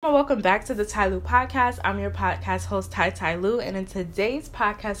welcome back to the Tai Lu Podcast. I'm your podcast host, Tai Lu, and in today's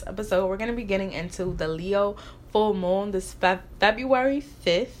podcast episode, we're going to be getting into the Leo full moon this February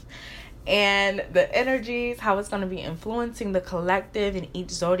 5th, and the energies, how it's going to be influencing the collective in each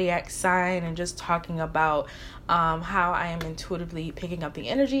zodiac sign, and just talking about how I am intuitively picking up the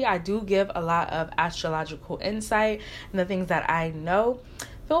energy. I do give a lot of astrological insight and the things that I know.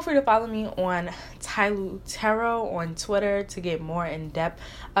 Feel free to follow me on Tai Lu Tarot on Twitter to get more in depth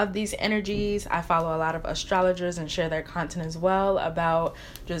of these energies. I follow a lot of astrologers and share their content as well about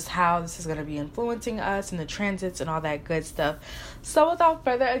just how this is going to be influencing us and the transits and all that good stuff. So without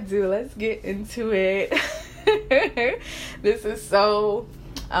further ado, let's get into it. This is so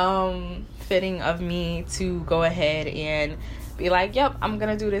fitting of me to go ahead and be like, yep, I'm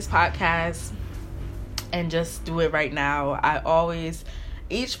going to do this podcast and just do it right now.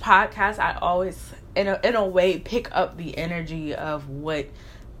 Each podcast, I always, in a way, pick up the energy of what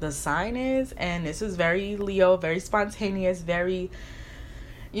the sign is. And this is very Leo, very spontaneous, very,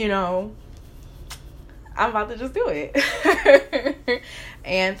 I'm about to just do it.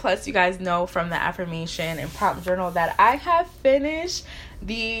 And plus, you guys know from the affirmation and prompt journal that I have finished.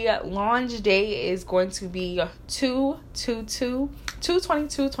 The launch date is going to be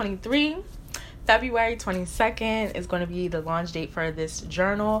 2/22/23. February 22nd is going to be the launch date for this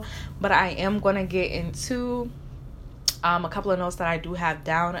journal, but I am going to get into a couple of notes that I do have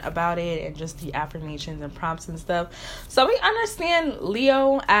down about it and just the affirmations and prompts and stuff. So we understand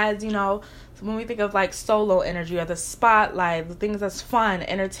Leo as, when we think of like solo energy or the spotlight, the things that's fun,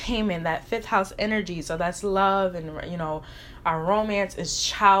 entertainment, that fifth house energy. So that's love and, our romance is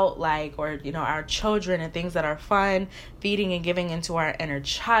childlike, or, our children and things that are fun, feeding and giving into our inner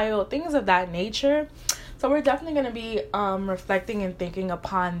child, things of that nature. So we're definitely going to be reflecting and thinking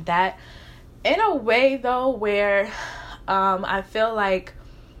upon that in a way, though, where I feel like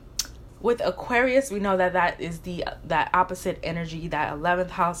with Aquarius, we know that is that opposite energy, that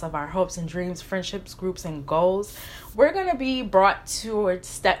 11th house of our hopes and dreams, friendships, groups, and goals. We're going to be brought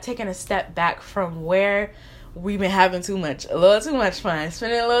towards taking a step back from where we've been having a little too much fun,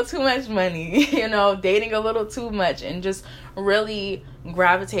 spending a little too much money, dating a little too much, and just really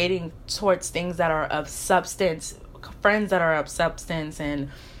gravitating towards things that are of substance, friends that are of substance, and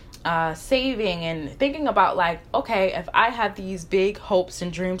saving and thinking about like, okay, if I have these big hopes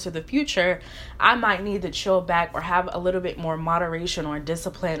and dreams for the future, I might need to chill back or have a little bit more moderation or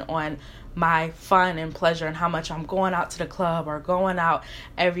discipline on my fun and pleasure and how much I'm going out to the club or going out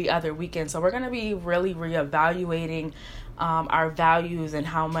every other weekend. So we're going to be really reevaluating our values and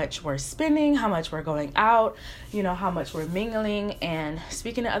how much we're spending, how much we're going out, how much we're mingling and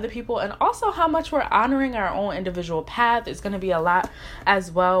speaking to other people, and also how much we're honoring our own individual path. It's going to be a lot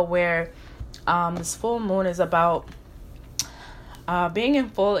as well, where this full moon is about being in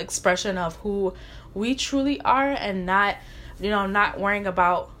full expression of who we truly are, and not worrying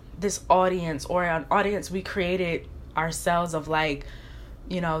about this audience or an audience we created ourselves of like,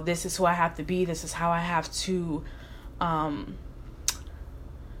 this is who I have to be, this is how I have to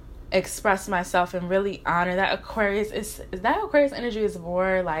express myself, and really honor that Aquarius Aquarius energy is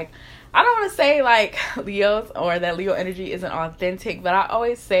more like, I don't want to say like Leo's or that Leo energy isn't authentic, but I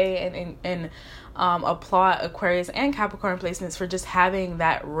always say and applaud Aquarius and Capricorn placements for just having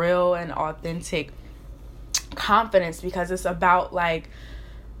that real and authentic confidence, because it's about like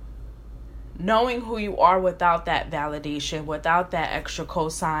knowing who you are without that validation, without that extra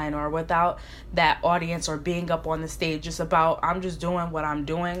cosign, or without that audience or being up on the stage. Just about, I'm just doing what I'm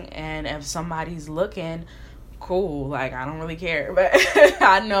doing, and if somebody's looking, cool, like I don't really care, but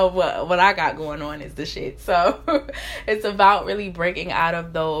I know what I got going on is the shit. So it's about really breaking out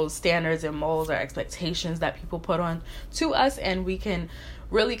of those standards and molds or expectations that people put on to us, and we can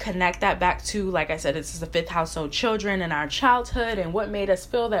really connect that back to, like I said, this is the fifth house, so children and our childhood, and what made us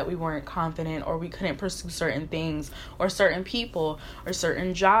feel that we weren't confident or we couldn't pursue certain things or certain people or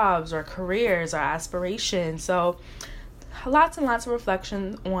certain jobs or careers or aspirations. So lots and lots of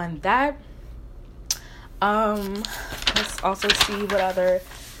reflection on that. Let's also see what other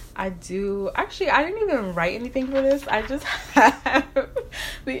I do. Actually, I didn't even write anything for this. I just have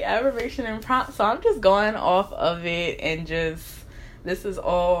the affirmation and prompt, so I'm just going off of it, and just this is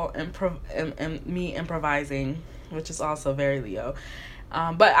all me improvising, which is also very Leo.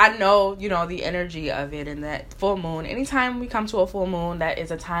 But I know, the energy of it, and that full moon. Anytime we come to a full moon, that is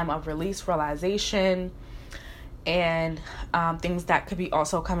a time of release, realization, and things that could be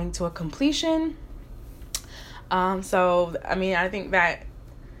also coming to a completion. So, I think that,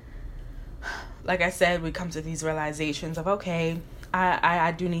 like I said, we come to these realizations of, okay,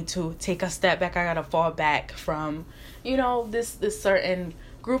 I do need to take a step back. I gotta fall back from, this certain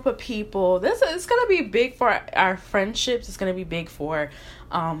group of people. This is going to be big for our friendships. It's going to be big for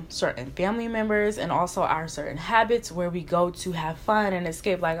certain family members, and also our certain habits where we go to have fun and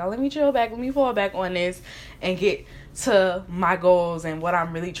escape. Like, oh, let me chill back, let me fall back on this and get to my goals and what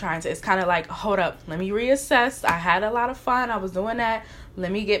I'm really trying to. It's kind of like, hold up, let me reassess. I had a lot of fun, I was doing that,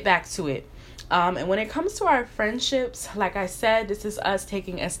 let me get back to it. And when it comes to our friendships, like I said, this is us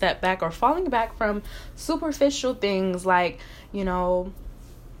taking a step back or falling back from superficial things like, you know,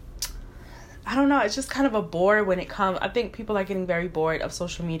 I don't know, it's just kind of a bore when it comes. I think people are getting very bored of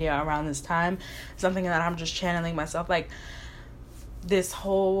social media around this time. Something that I'm just channeling myself, like this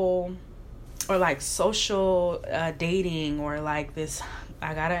whole, or like social dating, or like this,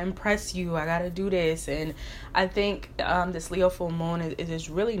 I gotta impress you, I gotta do this. And I think this Leo full moon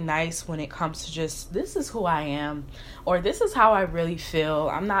is really nice when it comes to just, this is who I am, or this is how I really feel.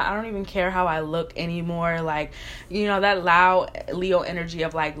 I don't even care how I look anymore. Like, you know, that loud Leo energy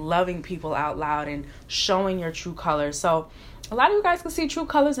of like loving people out loud and showing your true colors. So a lot of you guys can see true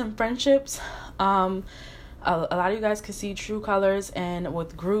colors in friendships. A lot of you guys can see true colors and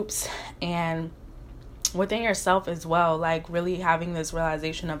with groups and within yourself as well, like really having this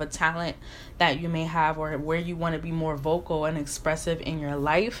realization of a talent that you may have, or where you want to be more vocal and expressive in your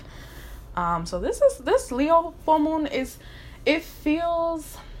life. So this Leo full moon it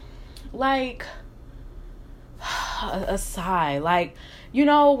feels like a sigh. Like, you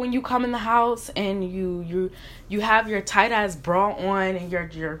know, when you come in the house and you have your tight ass bra on and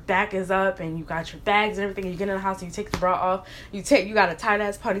your back is up and you got your bags and everything, and you get in the house and you take the bra off, you got a tight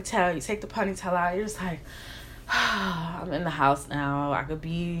ass ponytail, you take the ponytail out, you're just like, I'm in the house now, I could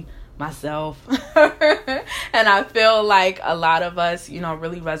be myself. And I feel like a lot of us, you know,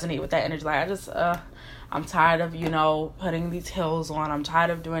 really resonate with that energy. Like, I'm tired of, you know, putting these heels on. I'm tired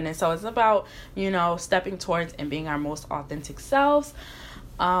of doing this. So it's about, you know, stepping towards and being our most authentic selves.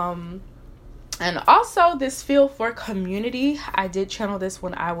 And also this feel for community. I did channel this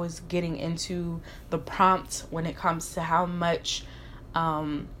when I was getting into the prompt when it comes to how much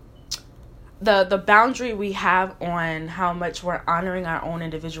the boundary we have on how much we're honoring our own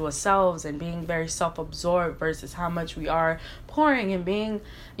individual selves and being very self-absorbed versus how much we are pouring and being,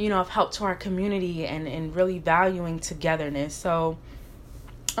 you know, of help to our community and really valuing togetherness. So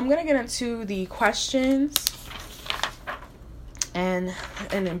I'm going to get into the questions, and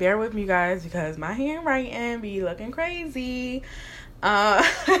bear with me, guys, because my handwriting be looking crazy.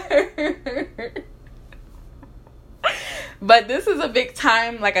 But this is a big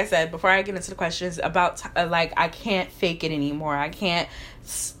time, like I said, before I get into the questions, about like, I can't fake it anymore. I can't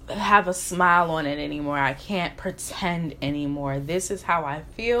have a smile on it anymore. I can't pretend anymore. This is how I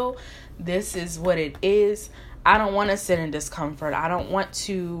feel. This is what it is. I don't want to sit in discomfort. I don't want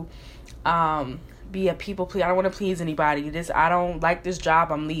to be a people pleaser. I don't want to please anybody. I don't like this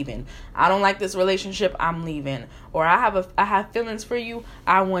job, I'm leaving. I don't like this relationship, I'm leaving. Or I have feelings for you,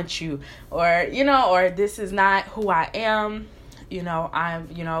 I want you. Or, you know, or this is not who I am. You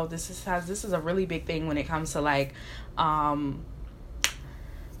know, this is a really big thing when it comes to like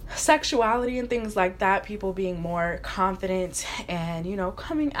sexuality and things like that. People being more confident and, you know,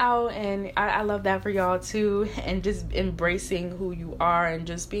 coming out, and I love that for y'all too, and just embracing who you are and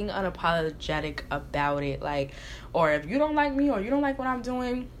just being unapologetic about it. Like, or if you don't like me or you don't like what I'm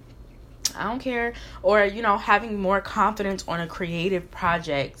doing, I don't care. Or, you know, having more confidence on a creative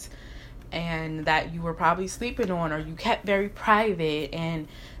project and that you were probably sleeping on or you kept very private, and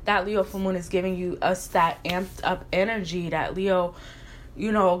that Leo full moon is giving us that amped up energy, that Leo,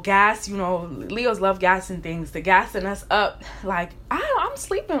 you know, gas, you know, Leos love gassing things, the gassing us up, like, I'm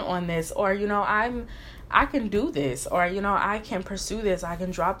sleeping on this, or, you know, I can do this, or, you know, I can pursue this, I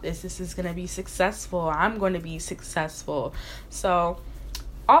can drop this is going to be successful, I'm going to be successful. So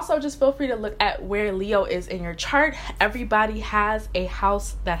also just feel free to look at where Leo is in your chart. Everybody has a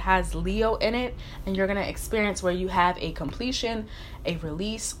house that has Leo in it, and you're going to experience where you have a completion, a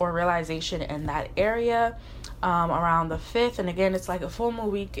release, or realization in that area around the 5th. And again, it's like a full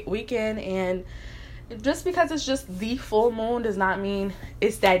moon weekend, and just because it's just the full moon does not mean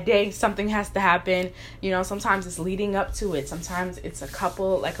it's that day. Something has to happen. You know, sometimes it's leading up to it, sometimes it's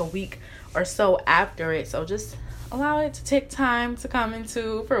a week or so after it. So just allow it to take time to come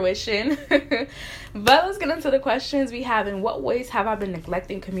into fruition. But let's get into the questions we have. In what ways have I been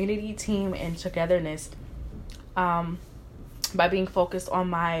neglecting community, team, and togetherness by being focused on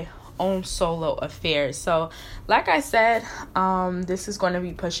my own solo affairs? So like I said, this is going to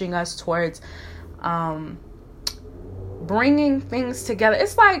be pushing us towards bringing things together.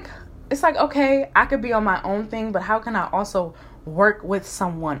 It's like, okay, I could be on my own thing, but how can I also work with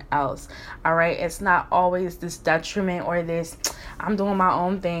someone else. All right. It's not always this detriment or this, I'm doing my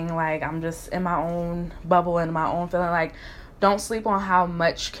own thing. Like, I'm just in my own bubble and my own feeling. Like, don't sleep on how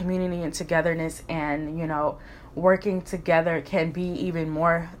much community and togetherness and, working together can be even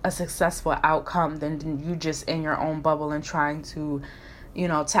more a successful outcome than you just in your own bubble and trying to,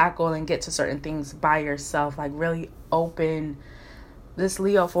 tackle and get to certain things by yourself. Like, really open. This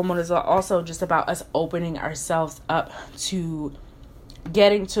Leo full moon is also just about us opening ourselves up to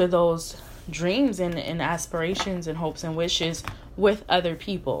getting to those dreams and aspirations and hopes and wishes with other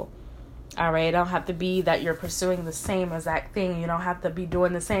people. All right. It don't have to be that you're pursuing the same exact thing. You don't have to be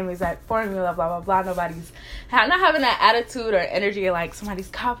doing the same exact formula, blah, blah, blah. Nobody's not having that attitude or energy like somebody's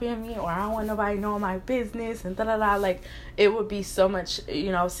copying me or I don't want nobody knowing my business and da-da-da. Like, it would be so much,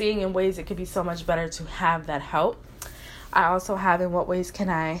 seeing in ways it could be so much better to have that help. I also have in what ways can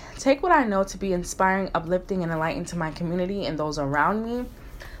I take what I know to be inspiring, uplifting, and enlightening to my community and those around me.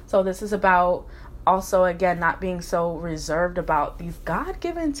 So this is about also, again, not being so reserved about these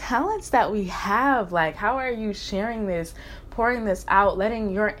God-given talents that we have. Like, how are you sharing this, pouring this out,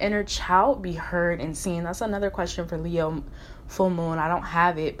 letting your inner child be heard and seen? That's another question for Leo full moon. I don't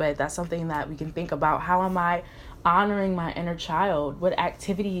have it, but that's something that we can think about. How am I honoring my inner child? What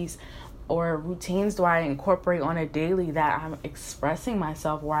activities or routines do I incorporate on a daily that I'm expressing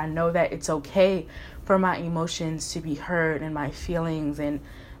myself, where I know that it's okay for my emotions to be heard and my feelings and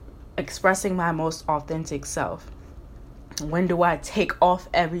expressing my most authentic self? When do I take off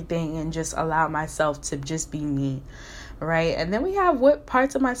everything and just allow myself to just be me, right? And then we have what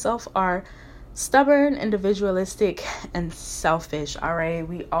parts of myself are stubborn, individualistic, and selfish. All right,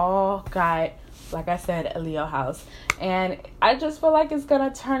 we all got, like I said, a Leo house, and I just feel like it's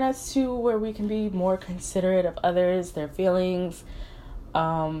gonna turn us to where we can be more considerate of others, their feelings,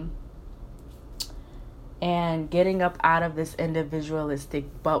 and getting up out of this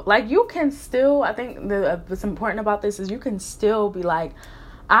individualistic bubble. Like, you can still, I think what's important about this is you can still be like,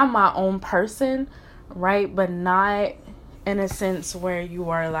 I'm my own person, right? But not in a sense where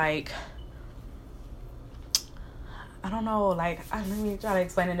you are like, I don't know, like, let me try to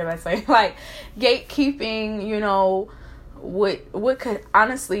explain it the best way. Like, gatekeeping, what could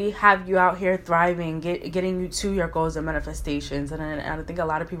honestly have you out here thriving, getting you to your goals and manifestations. And I think a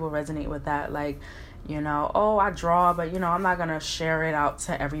lot of people resonate with that. Like, oh, I draw, but, I'm not going to share it out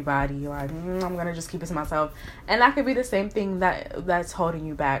to everybody. Or I'm going to just keep it to myself. And that could be the same thing that's holding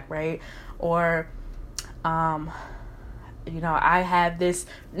you back, right? Or, I have this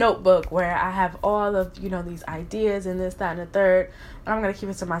notebook where I have all of, these ideas and this, that, and the third. But I'm going to keep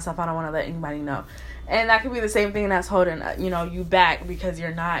it to myself. I don't want to let anybody know. And that could be the same thing that's holding, you back, because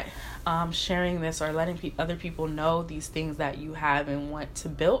you're not sharing this or letting other people know these things that you have and want to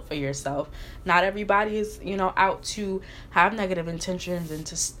build for yourself. Not everybody is, out to have negative intentions and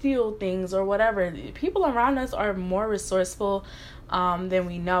to steal things or whatever. People around us are more resourceful than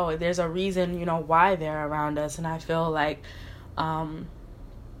we know. There's a reason, why they're around us. And I feel like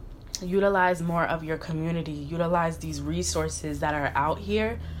utilize more of your community. Utilize these resources that are out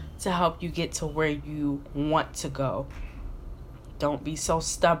here to help you get to where you want to go. Don't be so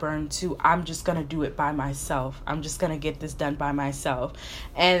stubborn to, I'm just going to do it by myself. I'm just going to get this done by myself.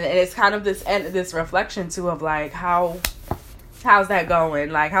 And it's kind of this reflection too of like, how's that going?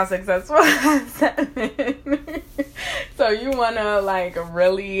 Like, how successful has that been? So you want to like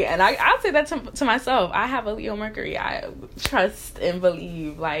really, and I'll say that to myself. I have a Leo Mercury. I trust and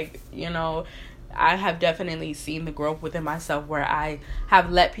believe, like, I have definitely seen the growth within myself where I have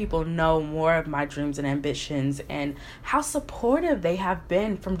let people know more of my dreams and ambitions and how supportive they have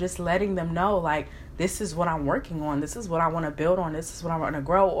been from just letting them know, like, this is what I'm working on. This is what I want to build on. This is what I want to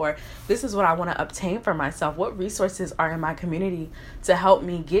grow, or this is what I want to obtain for myself. What resources are in my community to help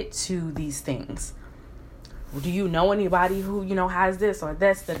me get to these things? Do you know anybody who, has this or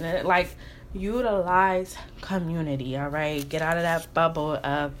this? And like, utilize community. All right. Get out of that bubble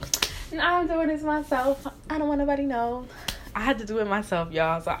of, I'm doing this myself. I don't want nobody to know. I had to do it myself,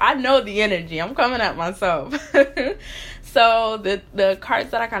 y'all. So I know the energy. I'm coming at myself. So the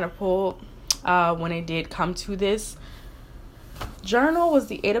cards that I kind of pulled when it did come to this journal was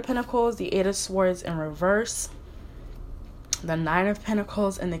the Eight of Pentacles, the Eight of Swords in reverse, the Nine of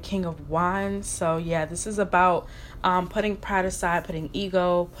Pentacles, and the King of Wands. So yeah, this is about putting pride aside, putting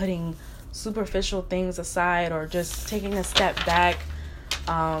ego, putting superficial things aside, or just taking a step back.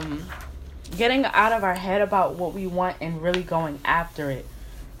 Getting out of our head about what we want and really going after it,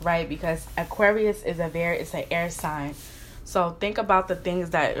 right? Because Aquarius is it's an air sign. So think about the things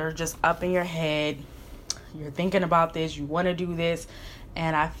that are just up in your head. You're thinking about this, you want to do this,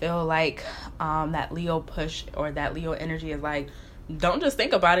 And I feel like that Leo push or that Leo energy is like, don't just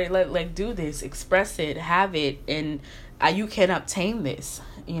think about it. Like do this, express it, have it, and you can obtain this.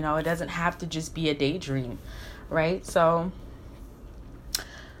 You know, it doesn't have to just be a daydream, right? So,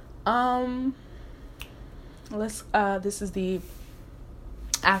 this is the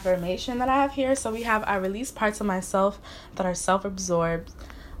affirmation that I have here. So we have, I release parts of myself that are self-absorbed,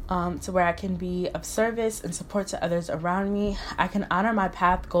 to where I can be of service and support to others around me. I can honor my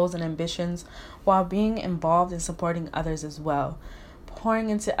path, goals, and ambitions while being involved in supporting others as well. Pouring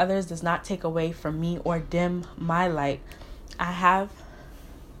into others does not take away from me or dim my light. I have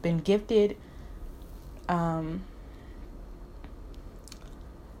been gifted. I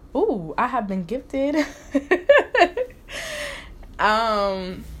have been gifted.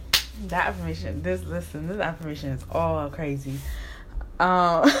 That affirmation, this affirmation is all crazy.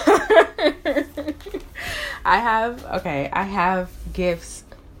 I have gifts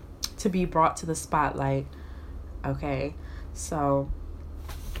to be brought to the spotlight. Okay, so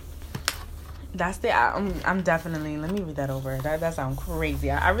that's the, I'm definitely, let me read that over. That sounds crazy.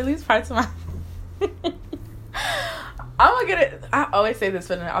 I release parts of my, I'm gonna get it. I always say this,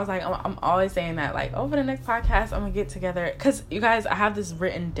 but I was like, I'm always saying that, like, over the next podcast, I'm gonna get together, because you guys, I have this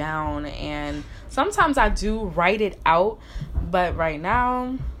written down, and sometimes I do write it out, but right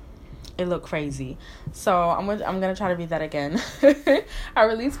now it look crazy. So I'm gonna try to read that again. I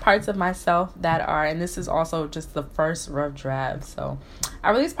release parts of myself that are, and this is also just the first rough draft. So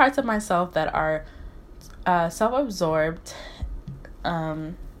I release parts of myself that are self-absorbed.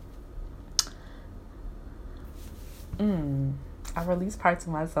 I release parts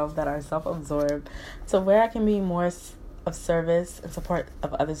of myself that are self-absorbed to where I can be more of service and support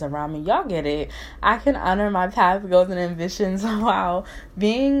of others around me. Y'all get it. I can honor my path, goals, and ambitions while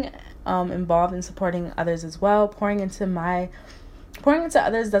being involved in supporting others as well. Pouring into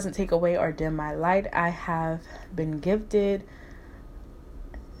others doesn't take away or dim my light. I have been gifted,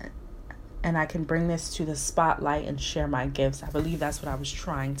 and I can bring this to the spotlight and share my gifts. I believe that's what I was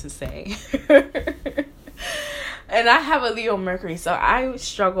trying to say. And I have a Leo Mercury, so I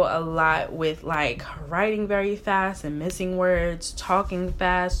struggle a lot with, like, writing very fast and missing words, talking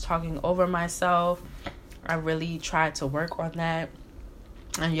fast, talking over myself. I really try to work on that.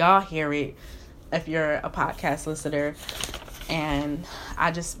 And y'all hear it if you're a podcast listener. And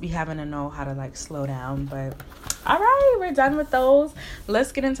I just be having to know how to, like, slow down. But all right, we're done with those.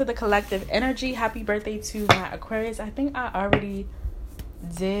 Let's get into the collective energy. Happy birthday to my Aquarius. I think I already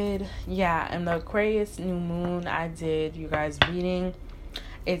did, and the Aquarius new moon, I did you guys reading.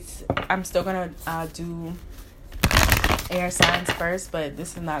 I'm still gonna do air signs first, but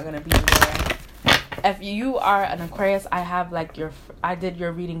this is not gonna be where, if you are an Aquarius, I did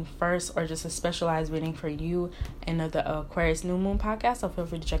your reading first, or just a specialized reading for you in the Aquarius new moon podcast, so feel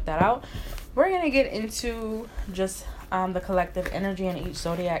free to check that out. We're gonna get into just the collective energy in each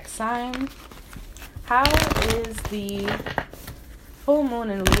zodiac sign. How is the full moon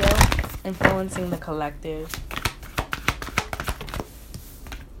in Leo influencing the collective?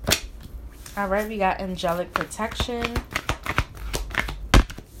 All right, we got angelic protection,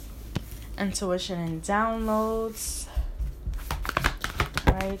 intuition and downloads.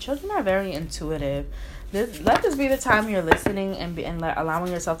 All right, children are very intuitive. Let this be the time you're listening and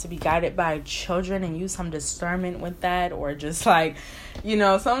allowing yourself to be guided by children, and use some discernment with that, or just like,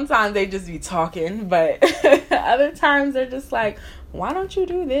 sometimes they just be talking, but other times they're just like, why don't you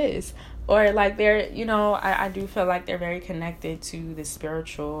do this? Or like they're, I do feel like they're very connected to the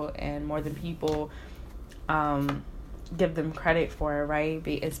spiritual, and more than people give them credit for, right?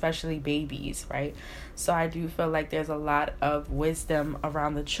 Especially babies, right? So I do feel like there's a lot of wisdom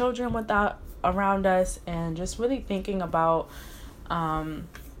around the children around us, and just really thinking about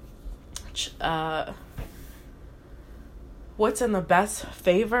what's in the best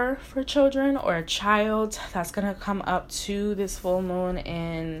favor for children or a child that's going to come up to this full moon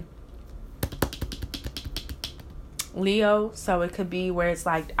in Leo. So it could be where it's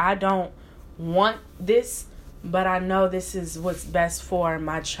like, I don't want this, but I know this is what's best for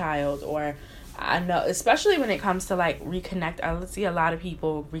my child. Or I know, especially when it comes to like reconnect, I see a lot of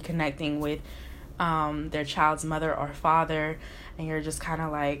people reconnecting with their child's mother or father, and you're just kind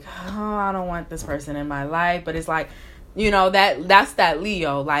of like, oh, I don't want this person in my life. But it's like, that's that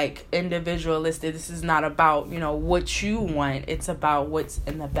Leo, like, individualistic. This is not about, what you want. It's about what's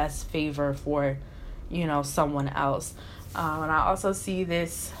in the best favor for, someone else. And I also see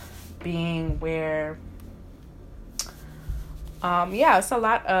this being where, it's a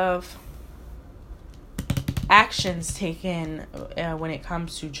lot of actions taken when it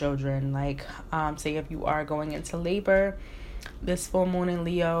comes to children. Like, say if you are going into labor, this full moon in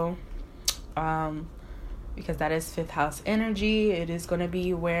Leo, because that is 5th house energy. It is going to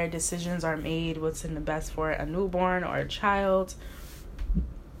be where decisions are made, what's in the best for a newborn or a child.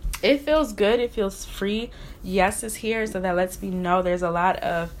 It feels good. It feels free. Yes is here, so that lets me know there's a lot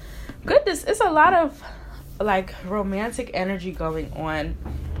of goodness. It's a lot of like romantic energy going on.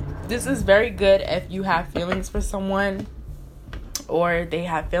 This is very good if you have feelings for someone, or they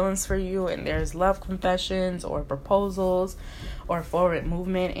have feelings for you, and there's love confessions or proposals or forward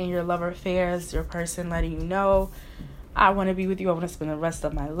movement in your love affairs. Your person letting you know, I want to be with you. I want to spend the rest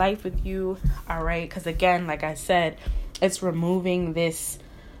of my life with you. All right. Because again, like I said, it's removing this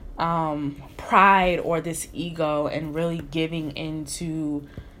pride or this ego and really giving into,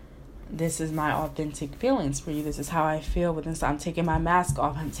 this is my authentic feelings for you. This is how I feel with this. I'm taking my mask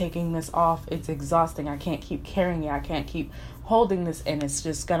off. I'm taking this off. It's exhausting. I can't keep carrying it. I can't keep holding this in. It's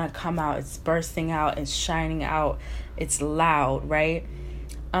just gonna come out. It's bursting out. It's shining out. It's loud, right?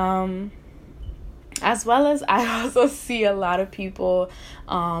 As well as I also see a lot of people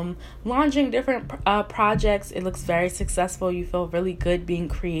launching different projects. It looks very successful. You feel really good being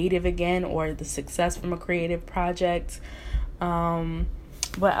creative again, or the success from a creative project.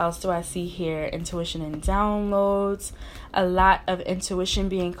 What else do I see here? Intuition and downloads. A lot of intuition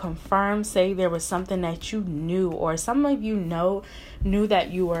being confirmed. Say there was something that you knew, or some of you knew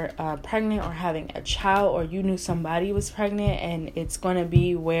that you were pregnant or having a child, or you knew somebody was pregnant, and it's going to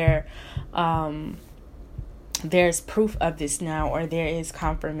be where there's proof of this now, or there is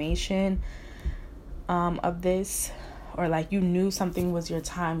confirmation of this, or like you knew something was your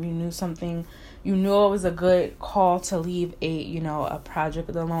time. You knew something. You knew it was a good call to leave a project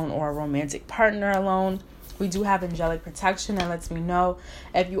alone or a romantic partner alone. We do have angelic protection that lets me know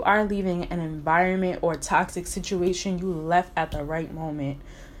if you are leaving an environment or toxic situation, you left at the right moment,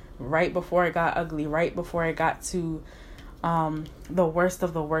 right before it got ugly, right before it got to the worst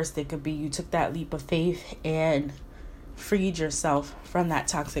of the worst it could be. You took that leap of faith and freed yourself from that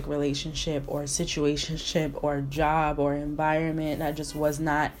toxic relationship or situationship or job or environment that just was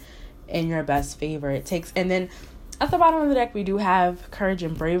not in your best favor. It takes, and then at the bottom of the deck we do have courage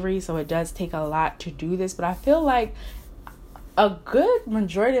and bravery, so it does take a lot to do this, but I feel like a good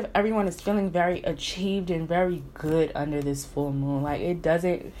majority of everyone is feeling very achieved and very good under this full moon. Like, it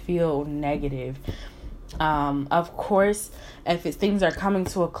doesn't feel negative. Of course, if things are coming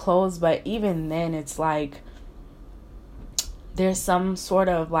to a close, but even then it's like there's some sort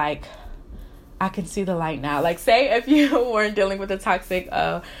of like, I can see the light now. Like, say if you weren't dealing with a toxic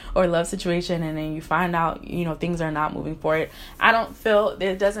or love situation, and then you find out, things are not moving forward.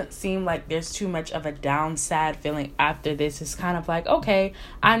 It doesn't seem like there's too much of a down, sad feeling after this. It's kind of like, okay,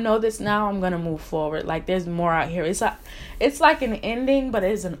 I know this now. I'm going to move forward. Like, there's more out here. It's like an ending, but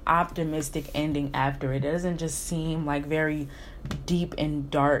it is an optimistic ending after it. It doesn't just seem like very deep and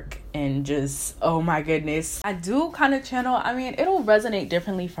dark and just, oh my goodness. I do kind of channel, it'll resonate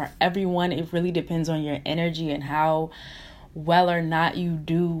differently for everyone. It really depends on your energy and how well or not you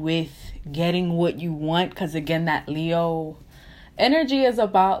do with getting what you want, because again, that Leo energy is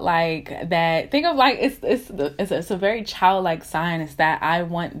about like that. Think of like it's a very childlike sign. It's that I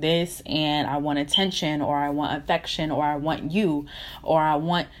want this, and I want attention, or I want affection, or I want you, or I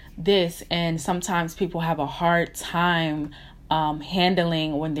want this. And sometimes people have a hard time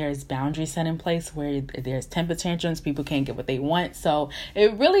handling when there's boundaries set in place, where there's temper tantrums, people can't get what they want. So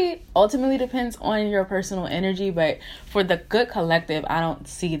it really ultimately depends on your personal energy. But for the good collective, I don't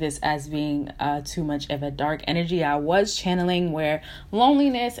see this as being too much of a dark energy. I was channeling where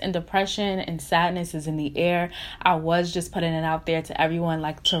loneliness and depression and sadness is in the air. I was just putting it out there to everyone,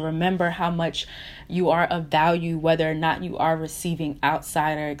 like, to remember how much you are of value, whether or not you are receiving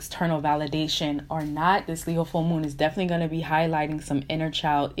outside or external validation or not. This Leo full moon is definitely going to be highlighting some inner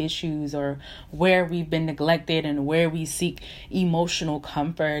child issues, or where we've been neglected and where we seek emotional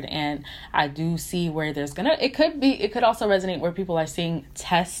comfort. And I do see where it could also resonate where people are seeing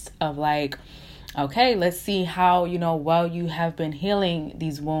tests of like, okay, let's see how, well you have been healing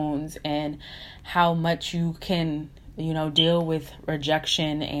these wounds, and how much you can, deal with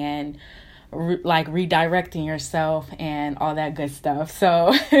rejection and redirecting yourself and all that good stuff.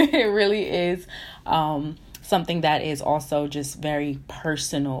 So it really is something that is also just very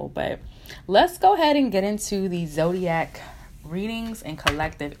personal. But let's go ahead and get into the zodiac readings and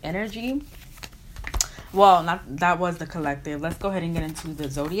collective energy. Well, that was the collective. Let's go ahead and get into the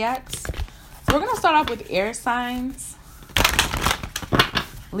zodiacs. So we're gonna start off with air signs.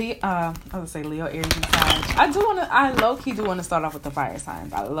 Leo, Leo, Aries, and Sag. I low-key do want to start off with the fire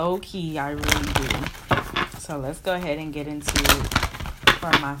signs. I really do. So let's go ahead and get into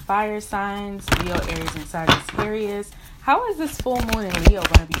for my fire signs, Leo, Aries, and Sagittarius. How is this full moon in Leo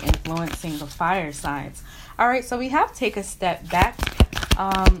going to be influencing the fire signs? All right, so we have take a step back.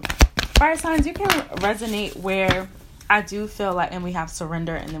 Fire signs, you can resonate where I do feel like, and we have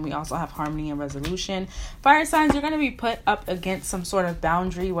surrender, and then we also have harmony and resolution. Fire signs, you're going to be put up against some sort of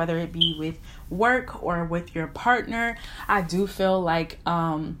boundary, whether it be with work or with your partner. I do feel like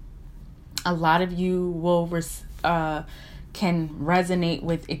a lot of you will can resonate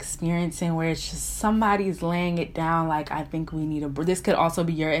with experiencing where it's just somebody's laying it down like, I think we need a break. This could also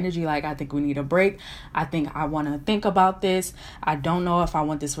be your energy, like, I think we need a break. I think I want to think about this. I don't know if I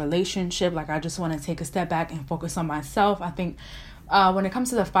want this relationship. Like, I just want to take a step back and focus on myself. I think when it comes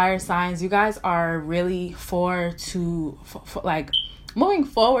to the fire signs, you guys are really moving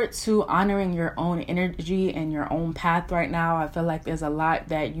forward to honoring your own energy and your own path right now. I feel like there's a lot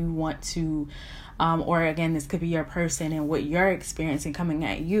that you want to or again, this could be your person and what you're experiencing coming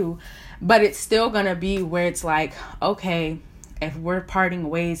at you, but it's still going to be where it's like, okay, if we're parting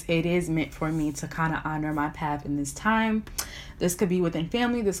ways, it is meant for me to kind of honor my path in this time. This could be within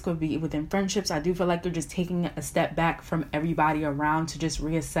family. This could be within friendships. I do feel like you're just taking a step back from everybody around to just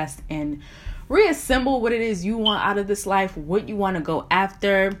reassess and reassemble what it is you want out of this life, what you want to go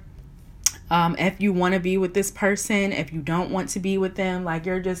after. If you want to be with this person, if you don't want to be with them, like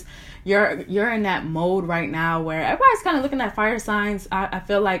you're in that mode right now where everybody's kind of looking at fire signs. I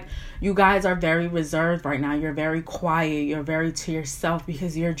feel like you guys are very reserved right now. You're very quiet. You're very to yourself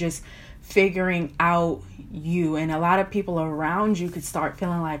because you're just figuring out you. And a lot of people around you could start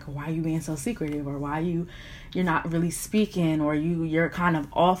feeling like, why are you being so secretive? Or why you're not really speaking, or you're kind of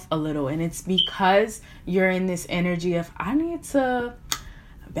off a little. And it's because you're in this energy of, I need to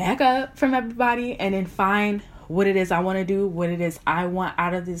back up from everybody and then find what it is I want to do, what it is I want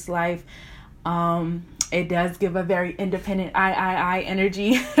out of this life. It does give a very independent I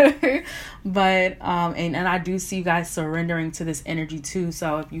energy, but and I do see you guys surrendering to this energy too.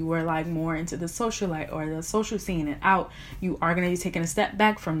 So if you were like more into the socialite or the social scene and out, you are going to be taking a step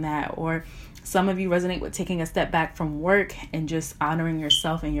back from that. Or some of you resonate with taking a step back from work and just honoring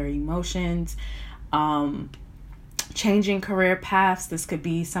yourself and your emotions. Changing career paths. This could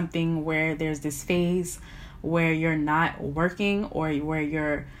be something where there's this phase where you're not working, or where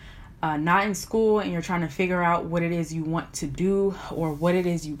you're not in school and you're trying to figure out what it is you want to do or what it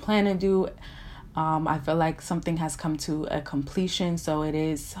is you plan to do. I feel like something has come to a completion. So it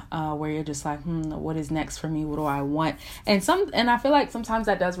is where you're just like, what is next for me? What do I want? And I feel like sometimes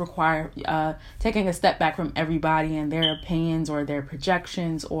that does require taking a step back from everybody and their opinions or their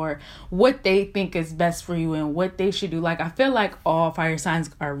projections or what they think is best for you and what they should do. Like, I feel like all fire signs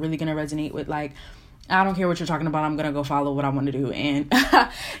are really going to resonate with, like, I don't care what you're talking about. I'm going to go follow what I want to do. And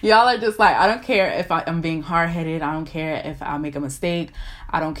y'all are just like, I don't care if I'm being hard-headed. I don't care if I make a mistake.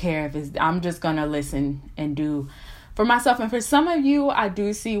 I don't care if I'm just going to listen and do for myself. And for some of you, I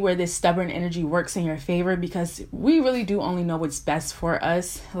do see where this stubborn energy works in your favor, because we really do only know what's best for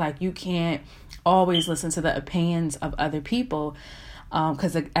us. Like, you can't always listen to the opinions of other people.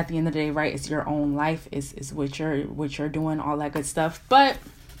 Because at the end of the day, right, it's your own life, is what you're doing, all that good stuff. But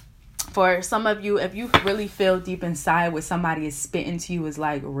for some of you, if you really feel deep inside what somebody is spitting to you is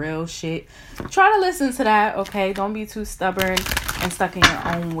like real shit, try to listen to that, okay? Don't be too stubborn and stuck in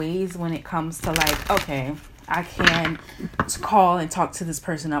your own ways when it comes to like, okay, I can call and talk to this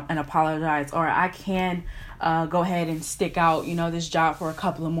person up and apologize, or I can go ahead and stick out, this job for a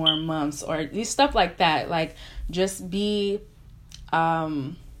couple of more months, or these stuff like that. Like, just be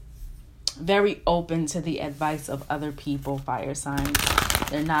very open to the advice of other people, fire signs.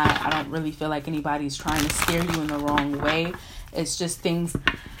 I don't really feel like anybody's trying to steer you in the wrong way. It's just things.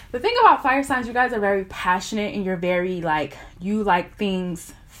 The thing about fire signs, you guys are very passionate and you're very you like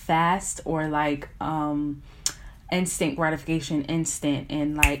things fast, or instant gratification, instant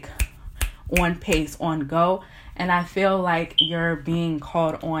and on pace, on go. And I feel like you're being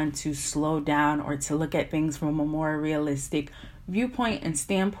called on to slow down or to look at things from a more realistic viewpoint and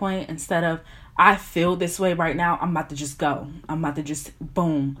standpoint, instead of, I feel this way right now, I'm about to just go. I'm about to just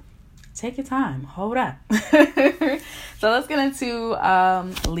boom. Take your time. Hold up. So let's get into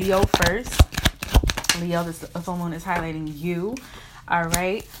Leo first. Leo, the full moon is highlighting you. All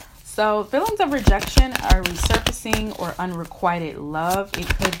right. So feelings of rejection are resurfacing, or unrequited love. It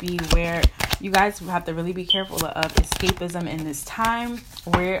could be where you guys have to really be careful of escapism in this time.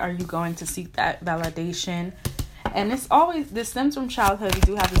 Where are you going to seek that validation? And this stems from childhood. We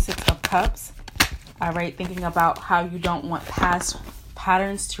do have the 6 of Cups. All right. Thinking about how you don't want past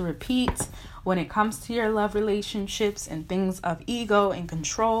patterns to repeat when it comes to your love relationships and things of ego and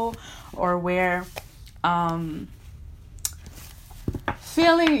control, or where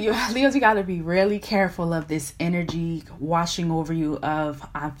Leos, you got to be really careful of this energy washing over you of,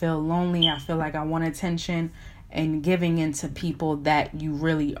 I feel lonely, I feel like I want attention, and giving into people that you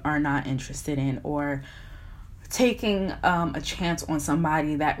really are not interested in, or taking a chance on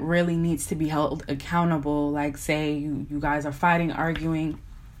somebody that really needs to be held accountable. Like, say you guys are fighting, arguing,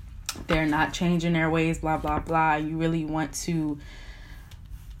 they're not changing their ways, blah, blah, blah. You really want to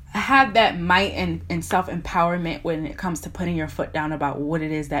have that might and self-empowerment when it comes to putting your foot down about what it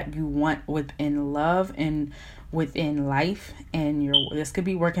is that you want within love and within life. And this could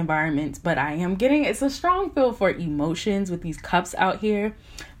be work environments, but I am getting, it's a strong feel for emotions with these cups out here.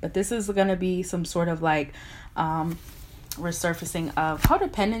 But this is going to be some sort of like resurfacing of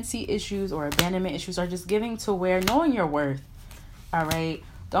codependency issues or abandonment issues, or just giving to where knowing your worth. All right.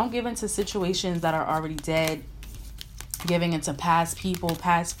 Don't give into situations that are already dead. Giving into past people,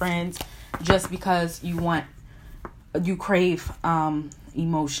 past friends, just because you crave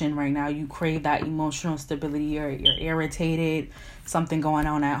emotion right now. You crave that emotional stability, or you're irritated, something going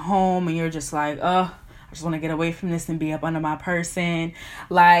on at home, and you're just like, oh, I just want to get away from this and be up under my person.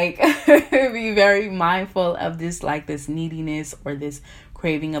 Like, be very mindful of this, like this neediness or this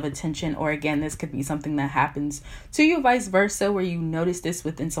craving of attention. Or again, this could be something that happens to you, vice versa, where you notice this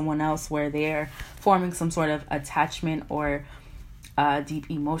within someone else, where they're forming some sort of attachment or deep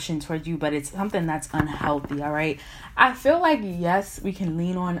emotion toward you, but it's something that's unhealthy. All right. I feel like, yes, we can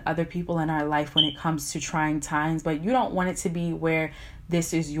lean on other people in our life when it comes to trying times, but you don't want it to be where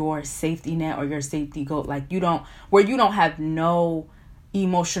this is your safety net or your safety goat. Like, you don't have no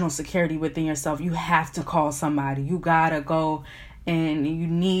emotional security within yourself. You have to call somebody. You gotta go, and you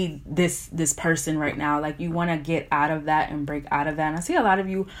need this person right now. Like, you want to get out of that and break out of that. And I see a lot of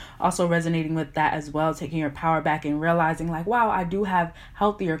you also resonating with that as well, taking your power back and realizing like, wow, I do have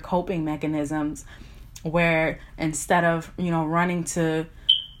healthier coping mechanisms, where instead of, running to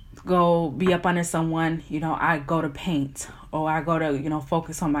go be up under someone, I go to paint, or I go to,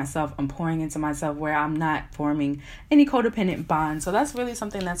 focus on myself. I'm pouring into myself, where I'm not forming any codependent bonds. So that's really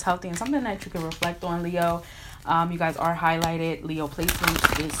something that's healthy and something that you can reflect on, Leo. You guys are highlighted. Leo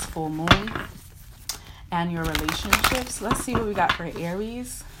placements is full moon and your relationships. Let's see what we got for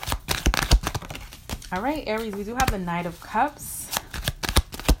Aries. All right, Aries, we do have the Knight of Cups.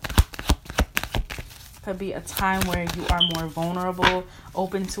 Could be a time where you are more vulnerable,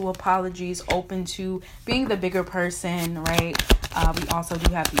 open to apologies, open to being the bigger person, right? We also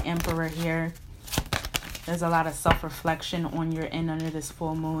do have the Emperor here. There's a lot of self-reflection on your end under this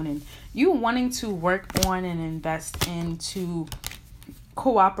full moon, and you wanting to work on and invest into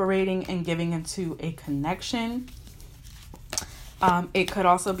cooperating and giving into a connection. It could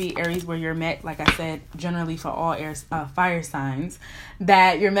also be Aries where you're met, like I said, generally for all fire signs,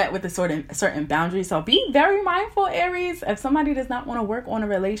 that you're met with a certain boundary. So be very mindful, Aries, if somebody does not want to work on a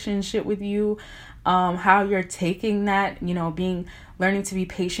relationship with you, how you're taking that, learning to be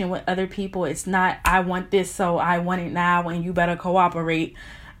patient with other people. It's not, I want this, so I want it now, and you better cooperate.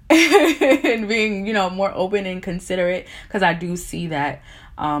 And being, more open and considerate, because I do see that.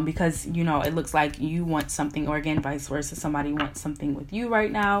 Because, it looks like you want something, or again, vice versa, somebody wants something with you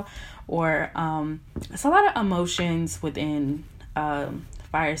right now, or it's a lot of emotions within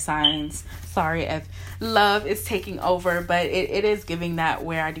fire signs. Sorry if love is taking over, but it is giving that,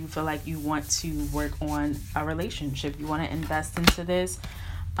 where I do feel like you want to work on a relationship. You want to invest into this.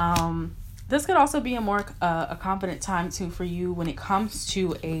 This could also be a confident time too for you when it comes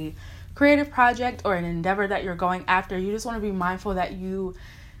to a creative project or an endeavor that you're going after. You just want to be mindful that you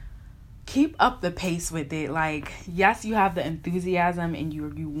keep up the pace with it. Like, yes, you have the enthusiasm and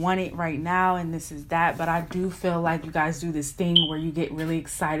you want it right now, and this is that, but I do feel like you guys do this thing where you get really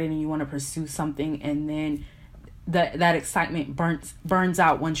excited and you want to pursue something, and then that excitement burns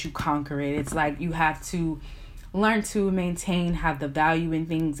out once you conquer it. It's like you have to learn to maintain, have the value in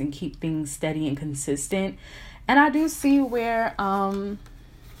things, and keep things steady and consistent. And I do see where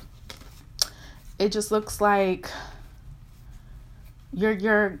it just looks like you're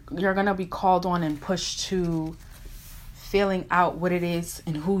gonna be called on and pushed to feeling out what it is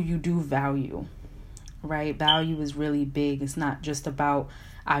and who you do value, right? Value is really big. It's not just about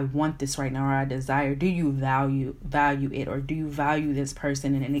I want this right now or I desire. Do you value it, or do you value this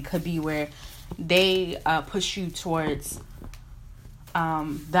person? And it could be where they push you towards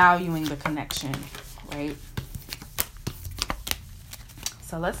valuing the connection, right?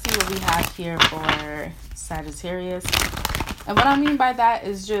 So let's see what we have here for Sagittarius. And what I mean by that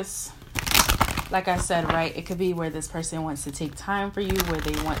is just, like I said, right? It could be where this person wants to take time for you, where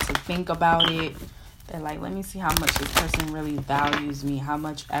they want to think about it. They're like, let me see how much this person really values me, how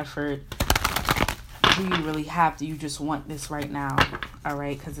much effort do you really have? Do you just want this right now? All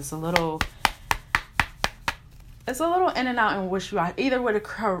right, because it's a little in and out and wish you out, either with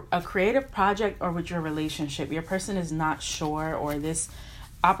a creative project or with your relationship. Your person is not sure, or this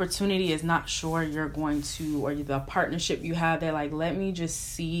opportunity is not sure you're going to, or the partnership you have, they're like, let me just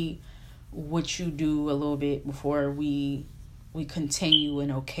see what you do a little bit before we continue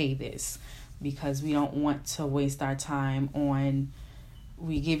and okay this, because we don't want to waste our time on,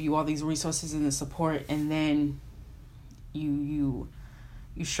 we give you all these resources and the support, and then you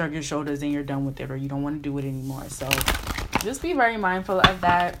shrug your shoulders and you're done with it, or you don't want to do it anymore. So just be very mindful of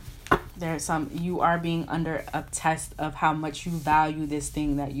that. You are being under a test of how much you value this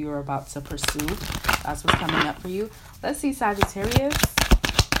thing that you're about to pursue. That's what's coming up for you. Let's see, Sagittarius.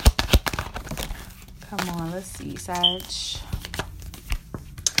 Come on, let's see, Sag.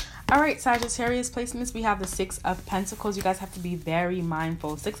 All right, Sagittarius placements, we have the Six of Pentacles. You guys have to be very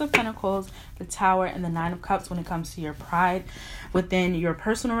mindful. Six of Pentacles, the Tower, and the Nine of Cups when it comes to your pride within your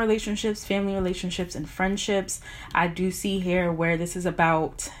personal relationships, family relationships, and friendships. I do see here where this is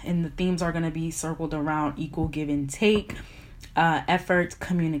about, and the themes are going to be circled around equal give and take, effort,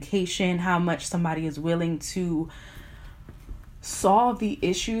 communication, how much somebody is willing to solve the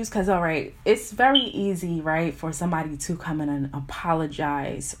issues. Because all right, it's very easy, right, for somebody to come in and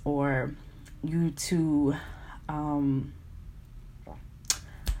apologize, or you to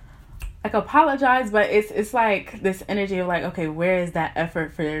apologize, but it's like this energy of like, okay, where is that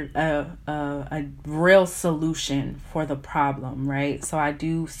effort for a real solution for the problem, right? So I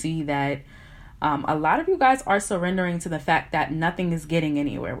do see that a lot of you guys are surrendering to the fact that nothing is getting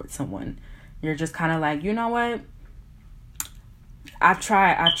anywhere with someone. You're just kind of like, you know what, I've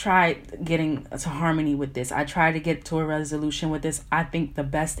tried getting to harmony with this. I tried to get to a resolution with this. I think the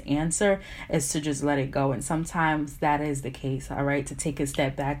best answer is to just let it go. And sometimes that is the case, all right? To take a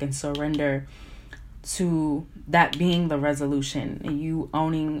step back and surrender to that being the resolution, and you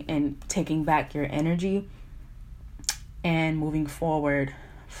owning and taking back your energy and moving forward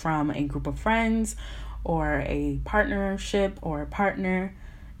from a group of friends or a partnership or a partner.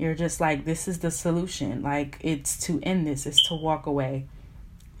 You're just like, this is the solution. Like, it's to end this. It's to walk away.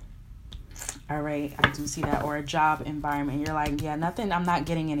 All right. I do see that. Or a job environment. You're like, yeah, nothing. I'm not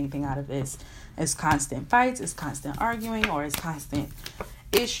getting anything out of this. It's constant fights. It's constant arguing. Or it's constant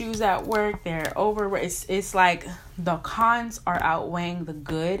issues at work. They're over. It's like the cons are outweighing the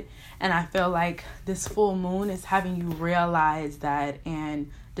good. And I feel like this full moon is having you realize that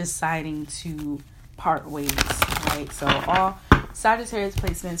and deciding to part ways. Right. So all Sagittarius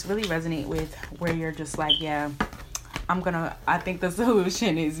placements really resonate with where you're just like, yeah, I think the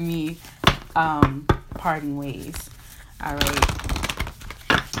solution is me parting ways. All right.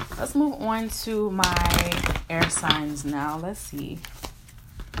 Let's move on to my air signs now. Let's see.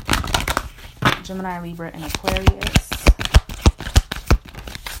 Gemini, Libra, and Aquarius.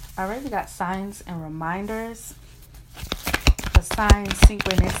 All right, we got signs and reminders. The signs,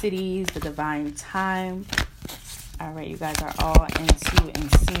 synchronicities, the divine time. All right, you guys are all into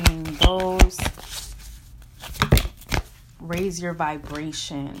and seeing those. Raise your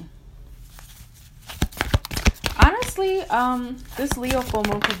vibration. Honestly, this Leo full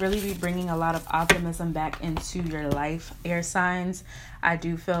moon could really be bringing a lot of optimism back into your life, air signs. I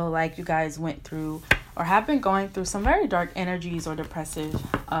do feel like you guys went through or have been going through some very dark energies or depressive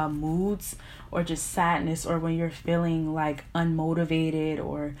moods, or just sadness, or when you're feeling like unmotivated,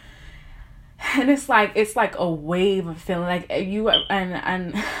 or and it's like a wave of feeling like you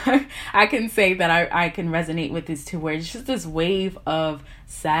and I can say that I can resonate with this too, where it's just this wave of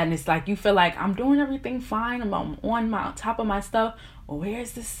sadness. Like you feel like I'm doing everything fine, I'm on top of my stuff. Well,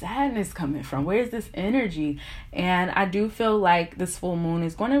 where's this sadness coming from? Where's this energy? And I do feel like this full moon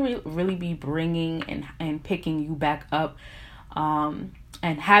is going to really be bringing and picking you back up,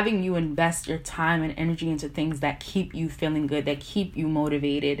 and having you invest your time and energy into things that keep you feeling good, that keep you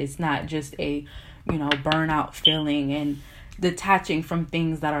motivated. It's not just a, burnout feeling, and detaching from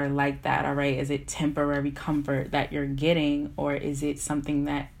things that are like that. All right. Is it temporary comfort that you're getting, or is it something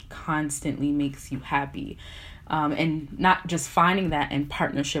that constantly makes you happy? And not just finding that in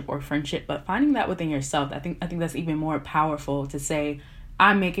partnership or friendship, but finding that within yourself. I think that's even more powerful, to say,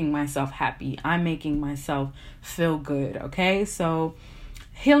 I'm making myself happy. I'm making myself feel good. Okay. So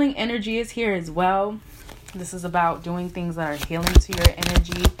healing energy is here as well. This is about doing things that are healing to your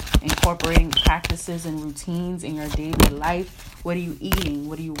energy, incorporating practices and routines in your daily life. What are you eating?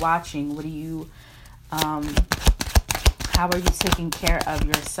 What are you watching? What are you, how are you taking care of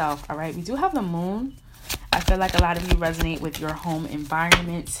yourself? All right. We do have the moon. I feel like a lot of you resonate with your home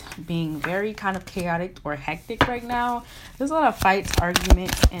environment being very kind of chaotic or hectic right now. There's a lot of fights,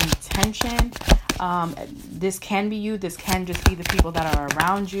 arguments, and tension. This can be you. This can just be the people that are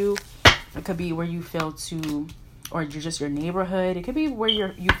around you. It could be where you feel to, or you're just your neighborhood. It could be where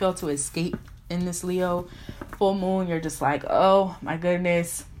you feel to escape in this Leo full moon. You're just like, oh my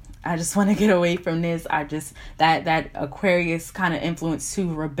goodness, I just want to get away from this. That Aquarius kind of influence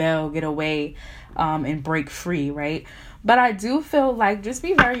to rebel, get away, and break free, right? But I do feel like just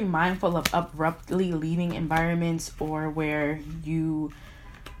be very mindful of abruptly leaving environments, or where you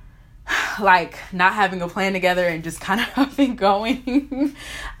like not having a plan together and just kind of up and going.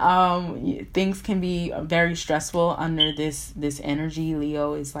 Things can be very stressful under this energy.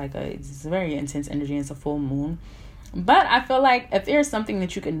 Leo is like it's a very intense energy, and it's a full moon. But I feel like if there's something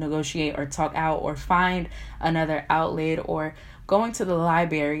that you can negotiate or talk out, or find another outlet, or going to the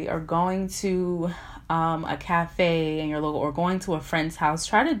library, or going to a cafe in your local, or going to a friend's house,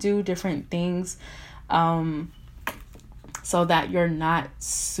 try to do different things so that you're not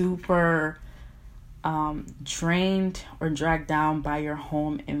super drained or dragged down by your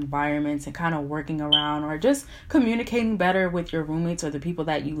home environments, and kind of working around or just communicating better with your roommates or the people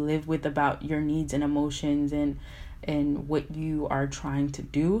that you live with about your needs and emotions and what you are trying to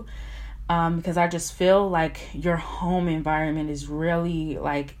do. Because I just feel like your home environment is really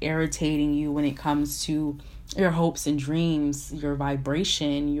like irritating you when it comes to your hopes and dreams, your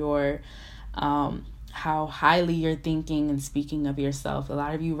vibration, your how highly you're thinking and speaking of yourself. A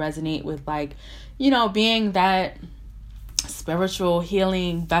lot of you resonate with like, being that spiritual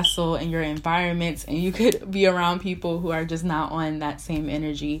healing vessel in your environments, and you could be around people who are just not on that same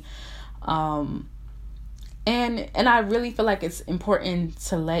energy. And I really feel like it's important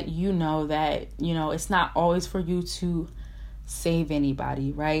to let you know that, it's not always for you to save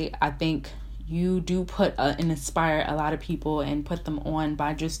anybody, right? I think you do put and inspire a lot of people and put them on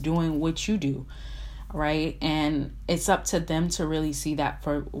by just doing what you do, right? And it's up to them to really see that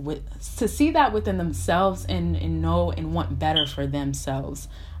to see that within themselves and know and want better for themselves.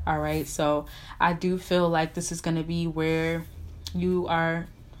 All right. So I do feel like this is going to be where you are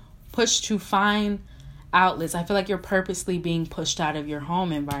pushed to find outlets. I feel like you're purposely being pushed out of your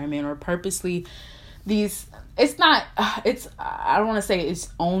home environment, or purposely I don't want to say it's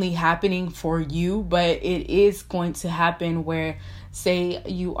only happening for you, but it is going to happen where, say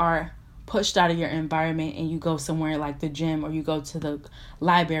you are pushed out of your environment and you go somewhere like the gym, or you go to the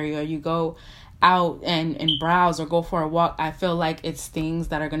library, or you go out and browse or go for a walk. I feel like it's things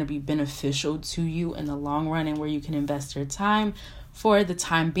that are going to be beneficial to you in the long run, and where you can invest your time for the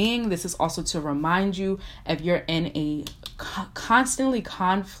time being. This is also to remind you, if you're in a constantly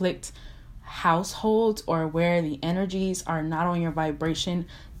conflict household, or where the energies are not on your vibration,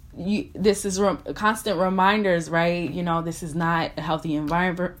 this is constant reminders, right? This is not a healthy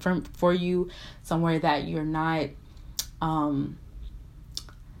environment for you, somewhere that you're not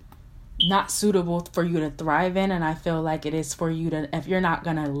suitable for you to thrive in. And I feel like it is for you to, if you're not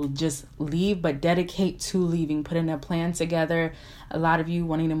gonna just leave, but dedicate to leaving, put in a plan together. A lot of you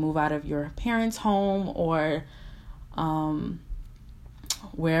wanting to move out of your parents' home, or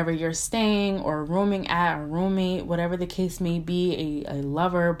wherever you're staying, or rooming at a roommate, whatever the case may be, a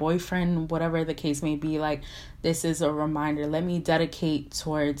lover, boyfriend, whatever the case may be. Like, this is a reminder, let me dedicate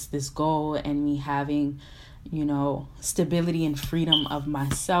towards this goal, and me having, stability and freedom of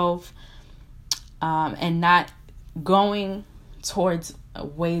myself, and not going towards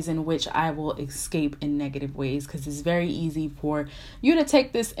ways in which I will escape in negative ways, because it's very easy for you to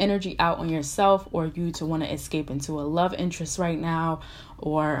take this energy out on yourself, or you to want to escape into a love interest right now,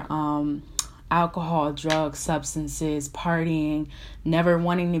 or alcohol, drugs, substances, partying, never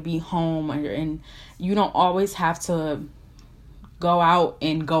wanting to be home, and you don't always have to go out.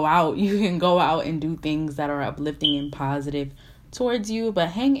 You can go out and do things that are uplifting and positive towards you, but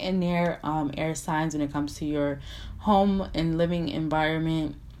hang in there, air signs, when it comes to your home and living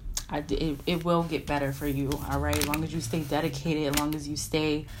environment. It will get better for you, all right? As long as you stay dedicated, as long as you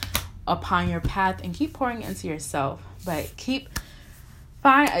stay upon your path and keep pouring into yourself. But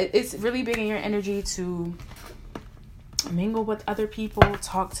it's really big in your energy to mingle with other people,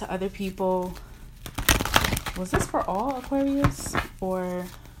 talk to other people. Was this for all Aquarius? Or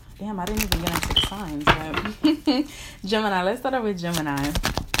damn, I didn't even get into the signs. But Gemini, let's start off with Gemini.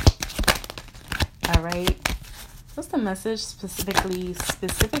 All right. What's the message specifically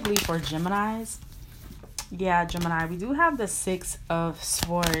for Geminis? Yeah, Gemini, we do have the 6 of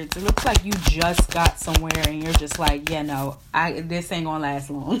Swords. It looks like you just got somewhere and you're just like, yeah, no, this ain't gonna last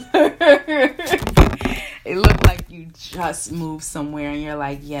long. It looked like you just moved somewhere and you're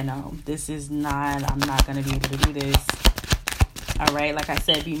like, yeah, no, I'm not gonna be able to do this. All right, like I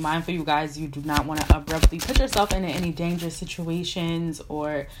said, be mindful, you guys. You do not want to abruptly put yourself into any dangerous situations,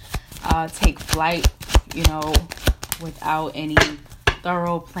 or take flight, without any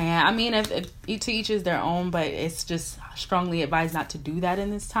thorough plan. I mean, if to each is their own, but it's just strongly advised not to do that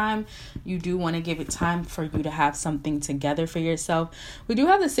in this time. You do want to give it time for you to have something together for yourself. We do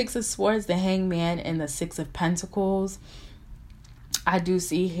have the Six of Swords, the Hangman, and the Six of Pentacles. I do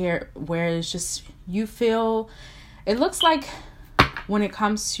see here where it's just you feel, it looks like when it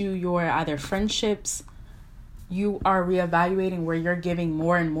comes to your either friendships, you are reevaluating where you're giving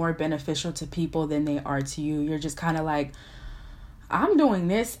more and more beneficial to people than they are to you. You're just kind of like, I'm doing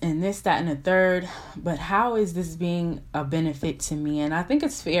this and this, that, and the third, but how is this being a benefit to me? And I think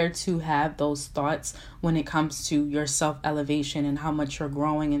it's fair to have those thoughts when it comes to your self-elevation and how much you're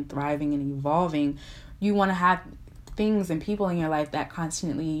growing and thriving and evolving. You want to have things and people in your life that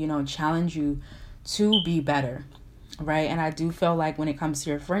constantly, challenge you to be better, right? And I do feel like when it comes to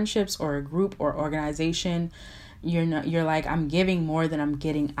your friendships or a group or organization, you're like, I'm giving more than I'm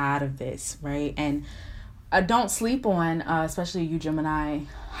getting out of this, right? And don't sleep on, especially you Gemini,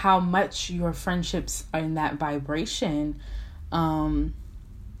 how much your friendships are in that vibration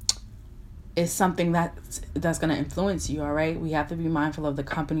is something that's going to influence you, all right? We have to be mindful of the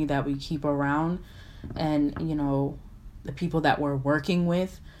company that we keep around and, the people that we're working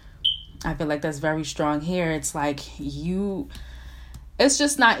with. I feel like that's very strong here. It's like it's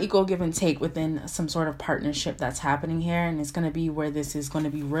just not equal give and take within some sort of partnership that's happening here. And it's going to be where this is going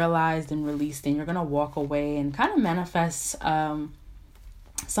to be realized and released. And you're going to walk away and kind of manifest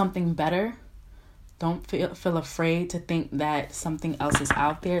something better. Don't feel afraid to think that something else is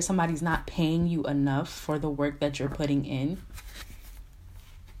out there. Somebody's not paying you enough for the work that you're putting in.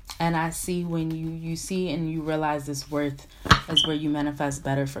 And I see when you see and you realize this worth is where you manifest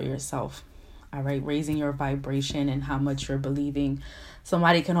better for yourself. All right. Raising your vibration and how much you're believing.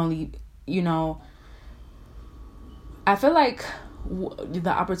 Somebody can only, I feel like the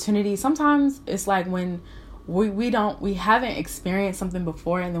opportunity, sometimes it's like when we haven't experienced something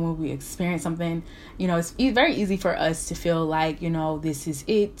before. And then when we experience something, it's very easy for us to feel like, this is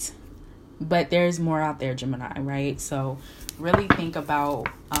it. But there's more out there, Gemini, right? So really think about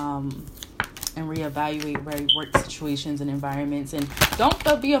and reevaluate where you work situations and environments. And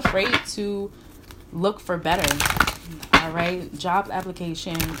don't be afraid to look for better. All right. Job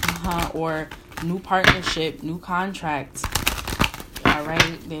application or new partnership, new contract. All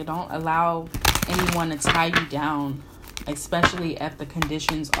right. They don't allow anyone to tie you down, especially if the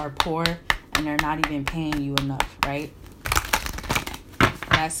conditions are poor and they're not even paying you enough. Right.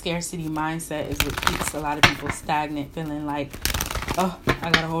 That scarcity mindset is what keeps a lot of people stagnant, feeling like, oh, I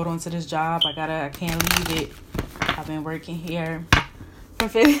gotta hold on to this job. I can't leave it. I've been working here for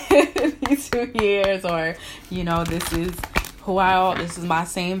 52 years, or, this is my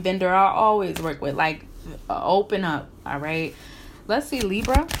same vendor I always work with. Like, open up. All right. Let's see,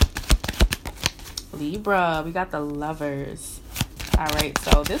 Libra. We got the Lovers. All right.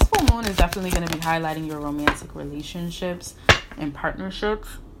 So this full moon is definitely going to be highlighting your romantic relationships and partnerships.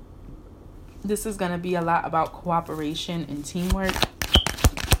 This is going to be a lot about cooperation and teamwork,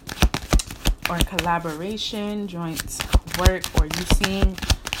 or collaboration, joint work, or you seeing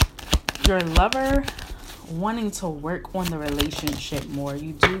your lover wanting to work on the relationship more.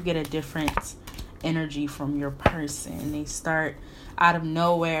 You do get a different energy from your person. They start out of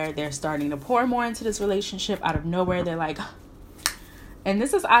nowhere. They're starting to pour more into this relationship. Out of nowhere, they're like, and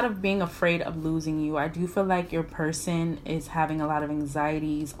this is out of being afraid of losing you. I do feel like your person is having a lot of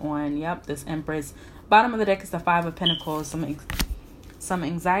anxieties on, this Empress. Bottom of the deck is the Five of Pentacles. Some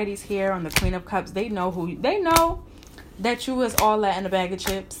anxieties here on the Queen of Cups. They know that you was all that in a bag of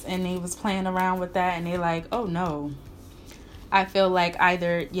chips, and they was playing around with that, and they like, oh no. I feel like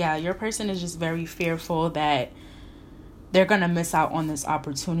either, your person is just very fearful that they're going to miss out on this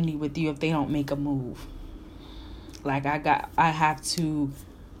opportunity with you if they don't make a move. Like, I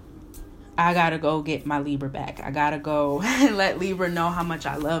gotta go get my Libra back. I gotta go and let Libra know how much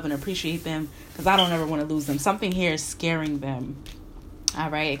I love and appreciate them, because I don't ever want to lose them. Something here is scaring them.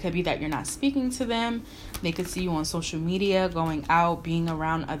 All right. It could be that you're not speaking to them. They could see you on social media, going out, being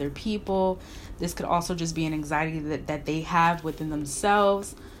around other people. This could also just be an anxiety that they have within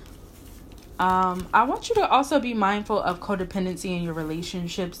themselves. I want you to also be mindful of codependency in your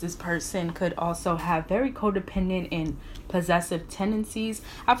relationships. This person could also have very codependent and possessive tendencies.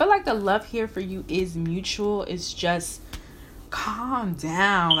 I feel like the love here for you is mutual. It's just calm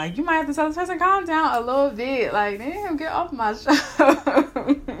down. Like, you might have to tell this person, calm down a little bit. Like, damn, get off my show.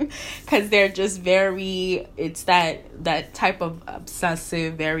 Because they're just it's that type of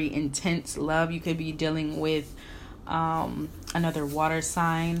obsessive, very intense love. You could be dealing with another water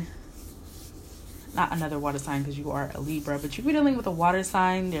sign. not another water sign because you are a Libra, but you could be dealing with a water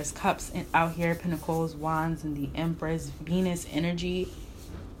sign. There's cups out here, pentacles, wands, and the Empress, Venus energy.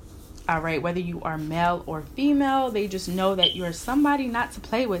 All right, whether you are male or female, they just know that you're somebody not to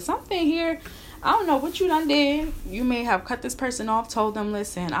play with. Something here, I don't know what you done did. You may have cut this person off, told them,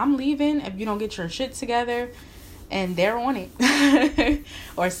 listen, I'm leaving if you don't get your shit together. And they're on it.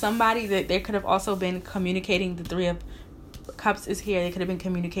 Or somebody that they could have also been communicating. The Three of Cups is here. They could have been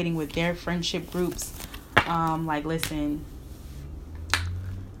communicating with their friendship groups. Like, listen,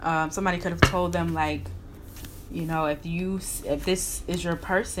 somebody could have told them, like, you know, if this is your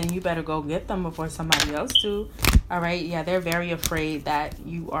person, you better go get them before somebody else do. All right. Yeah, they're very afraid that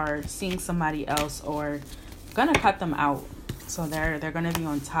you are seeing somebody else or gonna cut them out. So they're gonna be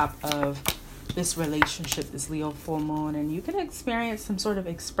on top of this relationship, this Leo full moon, and you can experience some sort of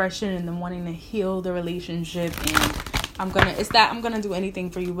expression and them wanting to heal the relationship. And I'm gonna do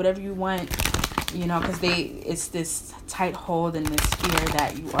anything for you, whatever you want, you know, because it's this tight hold and this fear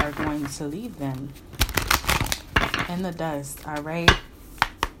that you are going to leave them in the dust. All right,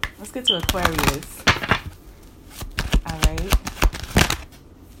 let's get to Aquarius. All right,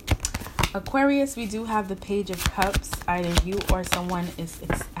 Aquarius, we do have the Page of Cups. Either you or someone is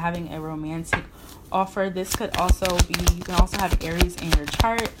having a romantic offer. This could also be, you can also have Aries in your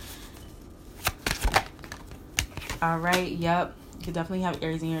chart. All right, yep. You could definitely have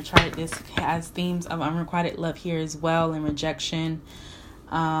Aries in your chart. This has themes of unrequited love here as well, and rejection.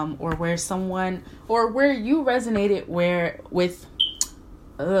 Or where you resonated with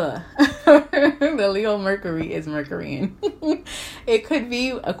the Leo Mercury is Mercurian. It could be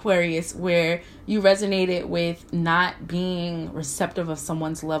Aquarius where you resonated with not being receptive of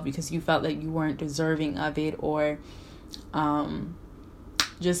someone's love because you felt like you weren't deserving of it, or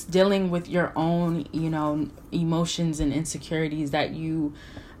just dealing with your own, you know, emotions and insecurities that you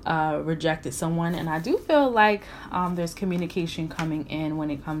rejected someone. And I do feel like there's communication coming in when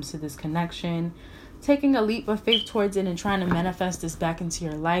it comes to this connection, taking a leap of faith towards it and trying to manifest this back into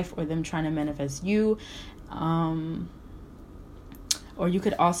your life, or them trying to manifest you. Or you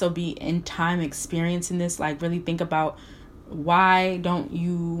could also be in time experiencing this. Like, really think about, why don't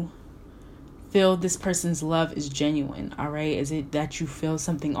you feel this person's love is genuine? All right, is it that you feel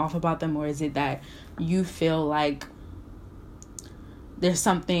something off about them, or is it that you feel like there's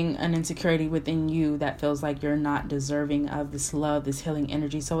something, an insecurity within you that feels like you're not deserving of this love, this healing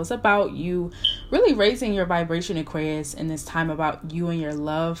energy? So it's about you really raising your vibration, Aquarius, in this time, about you and your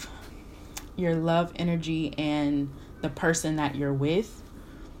love energy, and the person that you're with,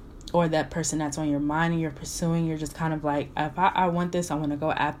 or that person that's on your mind and you're pursuing. You're just kind of like, if I want this, I want to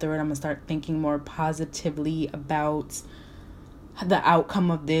go after it. I'm going to start thinking more positively about the outcome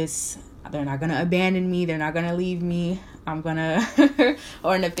of this. They're not going to abandon me. They're not going to leave me. I'm going to,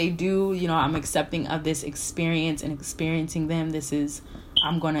 and if they do, you know, I'm accepting of this experience and experiencing them.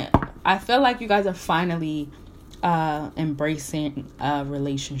 I feel like you guys are finally embracing a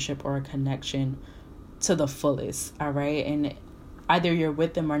relationship or a connection to the fullest. All right. And either you're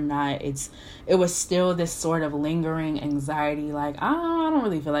with them or not, it was still this sort of lingering anxiety, like, I don't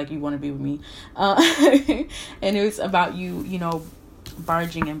really feel like you want to be with me. And it was about you, you know,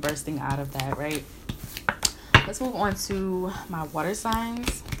 barging and bursting out of that, right? Let's move on to my water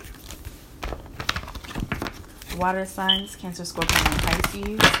signs. Water signs, Cancer, Scorpio, and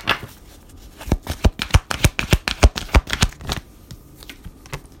Pisces.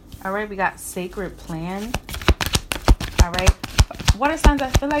 All right, we got Sacred Plan. All right, water signs, I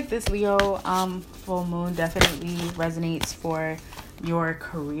feel like this Leo full moon definitely resonates for your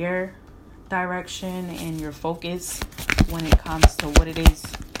career direction and your focus when it comes to what it is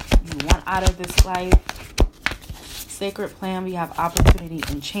you want out of this life. Sacred Plan, we have opportunity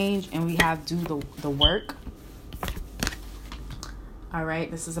and change, and we have do the work. All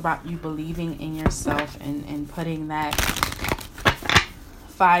right, this is about you believing in yourself and putting that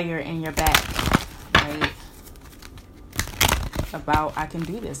fire in your back, right? About, I can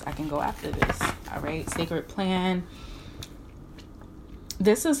do this, I can go after this. All right, Sacred Plan.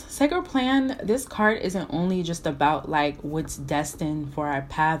 This is Sacred Plan. This card isn't only just about like what's destined for our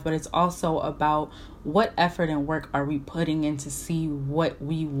path, but it's also about what effort and work are we putting in to see what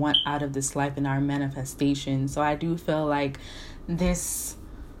we want out of this life in our manifestation. So I do feel like this,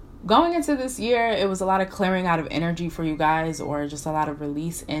 going into this year, it was a lot of clearing out of energy for you guys, or just a lot of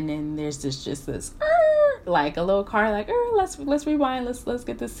release. And then there's this like a little car, like, let's rewind, let's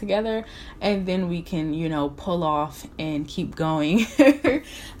get this together, and then we can, you know, pull off and keep going.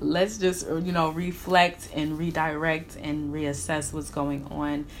 Let's just, you know, reflect and redirect and reassess what's going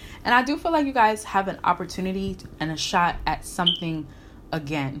on. And I do feel like you guys have an opportunity and a shot at something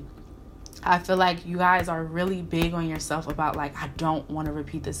again. I feel like you guys are really big on yourself about like, I don't want to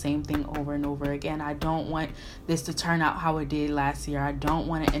repeat the same thing over and over again. I don't want this to turn out how it did last year. I don't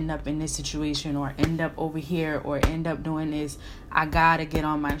want to end up in this situation or end up over here or end up doing this. I gotta get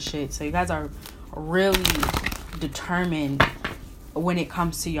on my shit. So you guys are really determined when it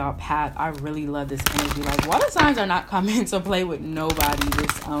comes to y'all path. I really love this energy. Like, water signs are not coming to play with nobody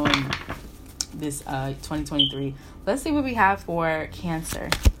this 2023. Let's see what we have for Cancer.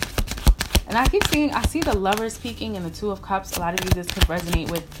 And I see the Lovers peaking and the Two of Cups. A lot of you, this could resonate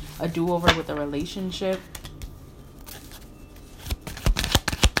with a do-over with a relationship.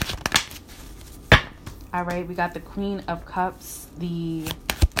 All right, we got the Queen of Cups,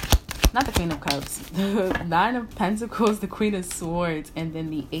 not the Queen of Cups, the Nine of Pentacles, the Queen of Swords, and then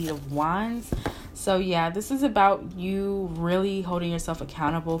the Eight of Wands. So yeah, this is about you really holding yourself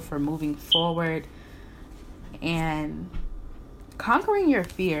accountable for moving forward and conquering your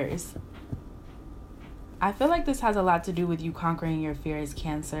fears. I feel like this has a lot to do with you conquering your fears,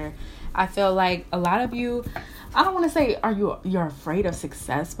 Cancer. I feel like a lot of you, I don't want to say you're afraid of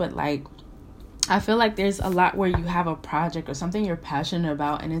success, but like, I feel like there's a lot where you have a project or something you're passionate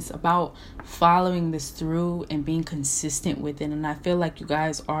about, and it's about following this through and being consistent with it. And I feel like you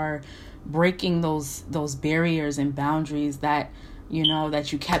guys are breaking those barriers and boundaries that, you know,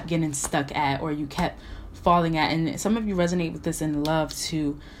 that you kept getting stuck at or you kept falling at. And some of you resonate with this in love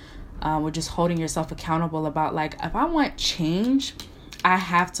too. With just holding yourself accountable about like, if I want change, I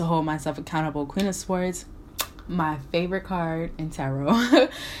have to hold myself accountable. Queen of Swords, my favorite card in tarot.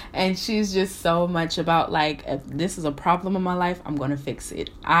 And she's just so much about like, if this is a problem in my life, I'm going to fix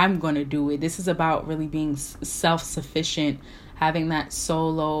it. I'm going to do it. This is about really being self-sufficient, having that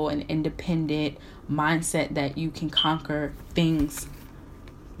solo and independent mindset that you can conquer things.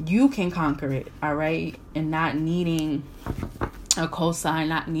 You can conquer it, all right? And not needing a cosign,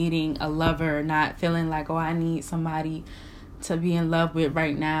 not needing a lover, not feeling like, oh, I need somebody to be in love with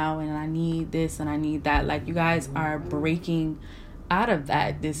right now, and I need this and I need that. Like, you guys are breaking out of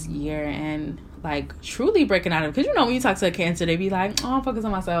that this year, and like truly breaking out of it. Because you know, when you talk to a Cancer, they be like, oh, I'm focused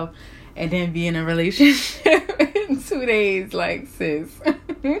on myself, and then be in a relationship in 2 days, like, sis.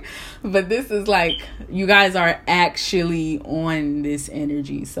 But this is like, you guys are actually on this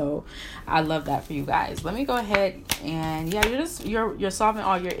energy. So I love that for you guys. Let me go ahead and yeah, you're solving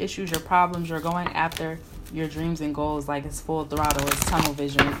all your issues, your problems. You're going after your dreams and goals. Like, it's full throttle, it's tunnel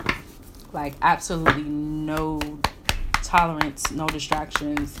vision. Like, absolutely no tolerance, no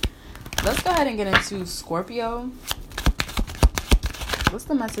distractions. Let's go ahead and get into Scorpio. What's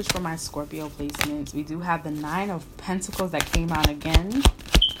the message for my Scorpio placements? We do have the Nine of Pentacles that came out again.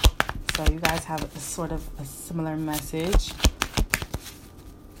 So you guys have a sort of a similar message.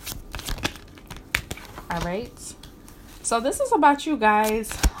 All right. So this is about you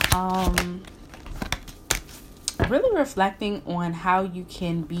guys really reflecting on how you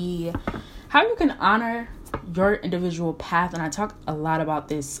can honor your individual path. And I talked a lot about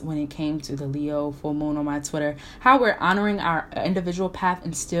this when it came to the Leo full moon on my Twitter, how we're honoring our individual path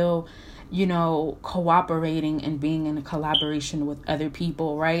and still, you know, cooperating and being in a collaboration with other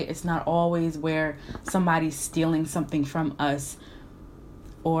people, right? It's not always where somebody's stealing something from us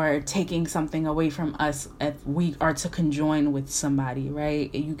or taking something away from us if we are to conjoin with somebody,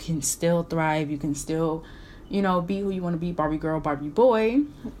 right? You can still thrive. You can still, you know, be who you want to be, Barbie girl, Barbie boy.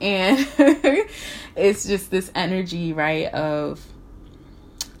 And it's just this energy, right, of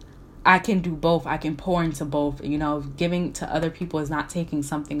I can do both. I can pour into both. You know, giving to other people is not taking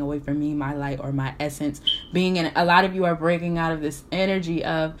something away from me, my light or my essence. A lot of you are breaking out of this energy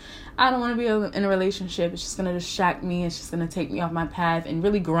of, I don't want to be in a relationship. It's just going to distract me. It's just going to take me off my path. And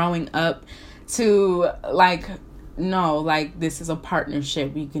really growing up to like, no, like, this is a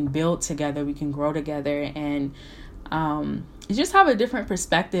partnership. We can build together. We can grow together. And you just have a different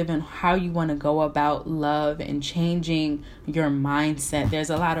perspective on how you want to go about love and changing your mindset. There's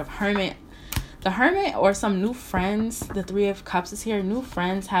a lot of the hermit or some new friends. The Three of Cups is here. New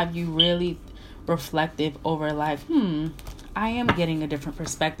friends have you really reflective over like, I am getting a different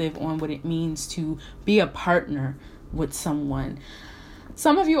perspective on what it means to be a partner with someone.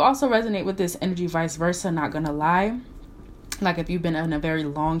 Some of you also resonate with this energy, vice versa, not gonna lie. Like, if you've been in a very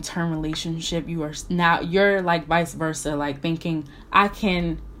long-term relationship, you're like vice versa, like thinking, I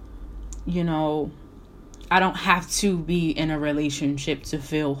can, you know, I don't have to be in a relationship to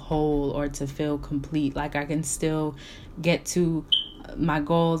feel whole or to feel complete. Like, I can still get to my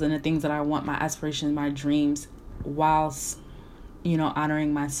goals and the things that I want, my aspirations, my dreams, whilst, you know,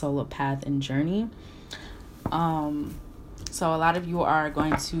 honoring my solo path and journey. So a lot of you are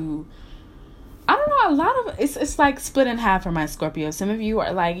going to, I don't know, a lot of it's like split in half for my Scorpio. Some of you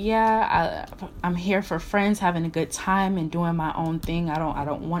are like, yeah, I'm here for friends, having a good time and doing my own thing. I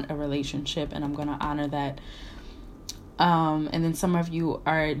don't want a relationship, and I'm gonna honor that. And then some of you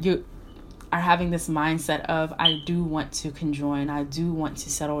are having this mindset of, I do want to conjoin, I do want to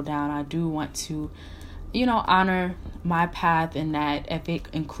settle down, I do want to, honor my path, and that if it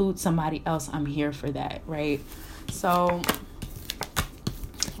includes somebody else, I'm here for that, right? So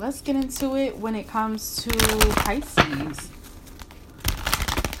let's get into it when it comes to Pisces.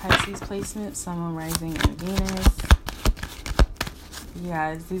 Pisces placement, Sun, Moon, Rising, and Venus.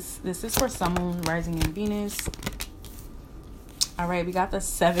 Yeah, this is for Sun, Moon, Rising, and Venus. All right, we got the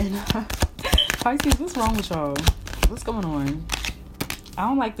 7. Pisces, what's wrong with y'all? What's going on? I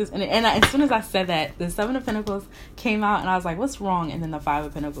don't like this. And as soon as I said that, the 7 of Pentacles came out, and I was like, what's wrong? And then the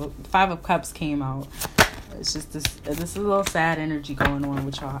 5 of Cups came out. It's just this is a little sad energy going on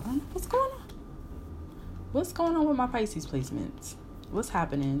with y'all. I don't know what's going on. What's going on with my Pisces placements? What's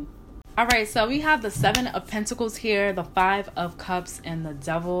happening? All right, so we have the 7 of Pentacles here, the 5 of Cups, and the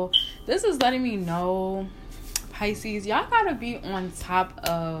Devil. This is letting me know, Pisces, y'all gotta be on top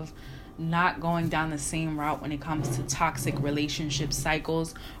of not going down the same route when it comes to toxic relationship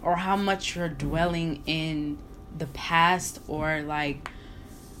cycles, or how much you're dwelling in the past, or like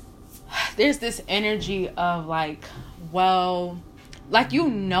there's this energy of like, well, like,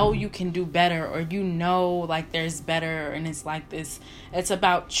 you can do better, or like there's better, and it's like this, it's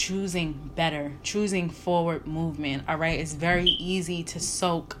about choosing better, choosing forward movement. All right, it's very easy to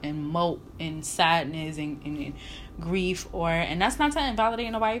soak and mope in sadness and grief, and that's not to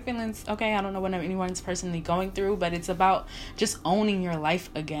invalidate nobody's feelings, okay? I don't know what anyone's personally going through, but it's about just owning your life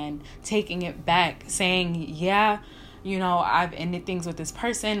again, taking it back, saying, yeah, I've ended things with this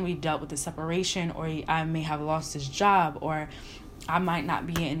person, we dealt with the separation, or I may have lost this job, or I might not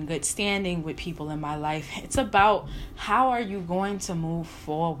be in good standing with people in my life. It's about, how are you going to move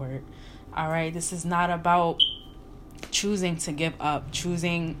forward? All right, this is not about choosing to give up,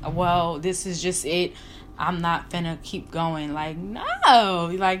 choosing, well, this is just it, I'm not finna keep going. Like,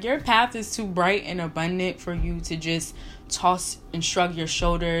 no, like, your path is too bright and abundant for you to just toss and shrug your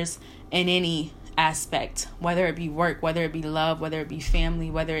shoulders in any aspect, whether it be work, whether it be love, whether it be family,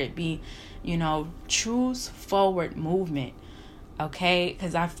 whether it be, choose forward movement. Okay,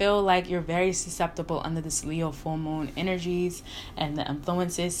 because I feel like you're very susceptible under this Leo full moon energies and the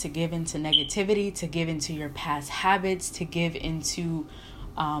influences to give into negativity, to give into your past habits, to give into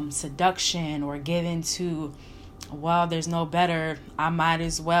seduction, or give into, well, there's no better, I might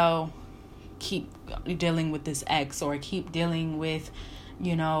as well keep dealing with this ex, or keep dealing with,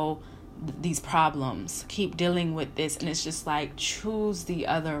 these problems, keep dealing with this. And it's just like, choose the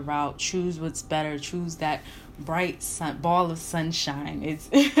other route, choose what's better, choose that bright ball of sunshine. It's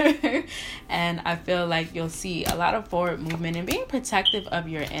and I feel like you'll see a lot of forward movement and being protective of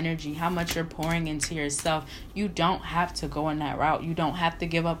your energy, how much you're pouring into yourself. You don't have to go on that route. You don't have to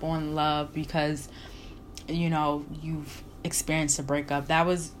give up on love because you've experienced a breakup. That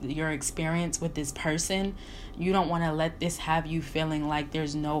was your experience with this person. You don't want to let this have you feeling like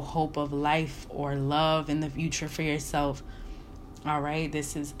there's no hope of life or love in the future for yourself. All right,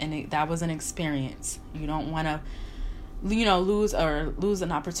 that was an experience. You don't want to, lose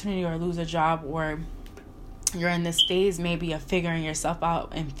an opportunity, or lose a job, or you're in this phase maybe of figuring yourself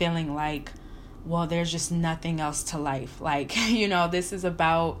out and feeling like, well, there's just nothing else to life. Like, this is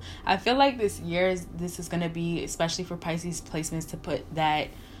about, I feel like this is going to be, especially for Pisces placements, to put that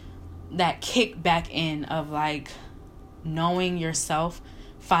kick back in of like knowing yourself,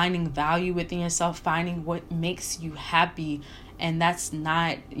 finding value within yourself, finding what makes you happy. And that's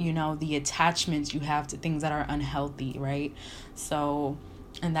not, the attachments you have to things that are unhealthy, right? So,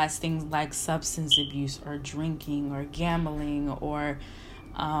 and that's things like substance abuse, or drinking, or gambling, or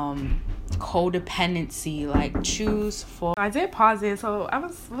codependency. Like, choose for. I did pause it. So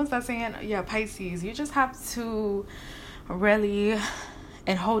what was I saying? Yeah, Pisces, you just have to really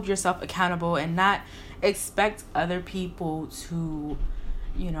and hold yourself accountable, and not expect other people to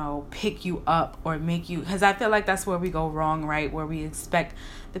pick you up or make you, because I feel like that's where we go wrong, right? Where we expect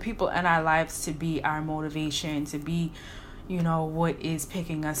the people in our lives to be our motivation, to be, what is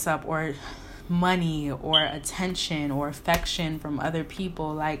picking us up, or money, or attention, or affection from other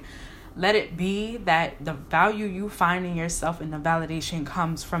people. Like, let it be that the value you find in yourself and the validation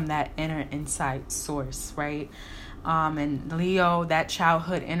comes from that inner insight source, right? And Leo, that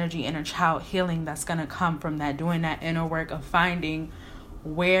childhood energy, inner child healing that's going to come from that, doing that inner work of finding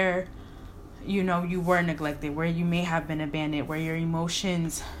where you were neglected, where you may have been abandoned, where your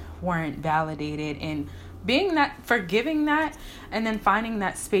emotions weren't validated, and forgiving that, and then finding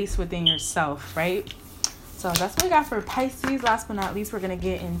that space within yourself, right? So that's what we got for Pisces. Last but not least, we're going to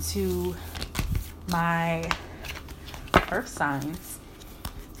get into my earth signs.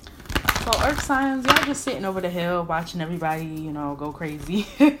 So earth signs, y'all just sitting over the hill watching everybody, go crazy.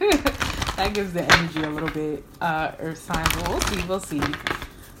 That gives the energy a little bit. Earth signs, we'll see.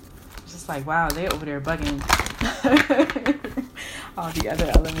 Just like, wow, they're over there bugging all the other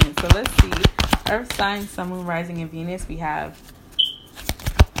elements. So let's see. Earth signs, Sun, Moon, Rising, and Venus. We have,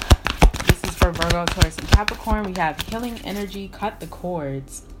 this is for Virgo, Taurus, and Capricorn. We have healing energy, cut the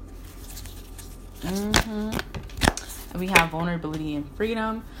cords. And we have vulnerability and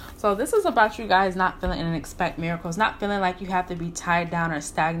freedom. So this is about you guys not feeling and expect miracles, not feeling like you have to be tied down or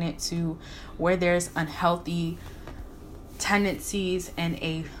stagnant to where there's unhealthy tendencies in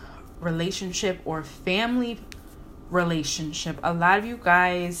a relationship or family relationship. A lot of you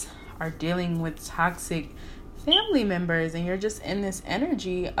guys are dealing with toxic family members, and you're just in this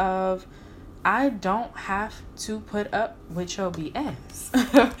energy of, I don't have to put up with your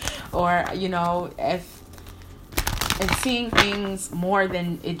BS. Or, if it's seeing things more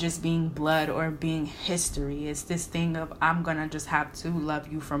than it just being blood or being history. It's this thing of, I'm going to just have to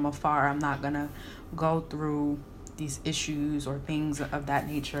love you from afar. I'm not going to go through these issues or things of that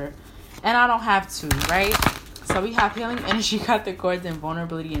nature. And I don't have to, right? So we have healing energy, cut the cords, and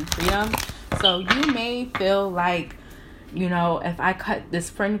vulnerability and freedom. So you may feel like, if I cut this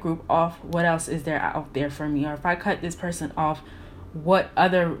friend group off, what else is there out there for me? Or if I cut this person off, what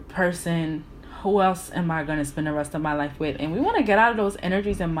other person, who else am I going to spend the rest of my life with? And we want to get out of those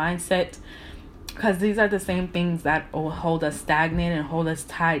energies and mindsets, because these are the same things that will hold us stagnant and hold us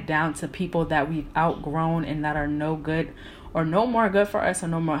tied down to people that we've outgrown and that are no good or no more good for us or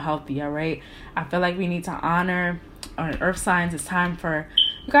no more healthy. All right. I feel like we need to honor our earth signs. It's time for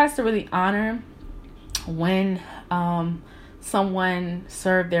you guys to really honor when someone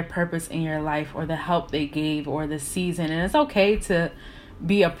served their purpose in your life, or the help they gave, or the season. And it's okay to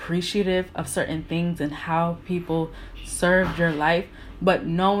be appreciative of certain things and how people served your life, but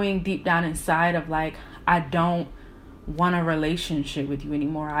knowing deep down inside of like, I don't want a relationship with you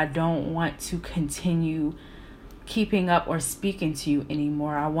anymore. I don't want to continue keeping up or speaking to you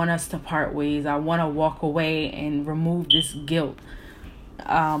anymore. I want us to part ways. I want to walk away and remove this guilt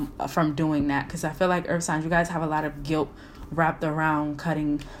from doing that, because I feel like earth signs, you guys have a lot of guilt wrapped around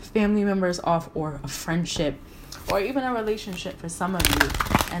cutting family members off, or a friendship, or even a relationship for some of you.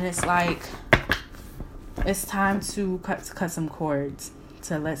 And it's like, it's time to cut some cords,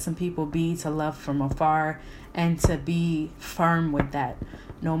 to let some people be, to love from afar, and to be firm with that.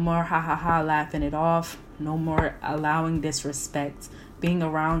 No more laughing it off. No more allowing disrespect, being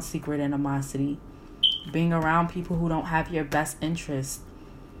around secret animosity, being around people who don't have your best interest.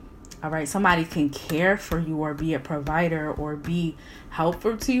 All right, somebody can care for you or be a provider or be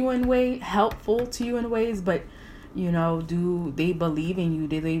helpful to you in ways, but do they believe in you?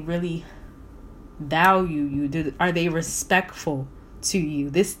 Do they really value you? Are they respectful to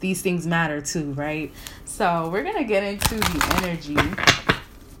you? These things matter too, right? So we're gonna get into the energy.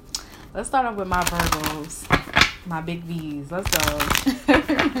 Let's start off with my Virgos, my big V's. Let's go.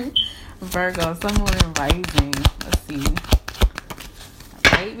 Virgo, Sun, Moon, and Rising. Let's see.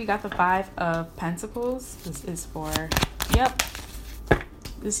 All right, we got the 5 of Pentacles. This is for,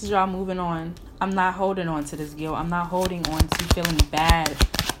 this is y'all moving on. I'm not holding on to this guilt. I'm not holding on to feeling bad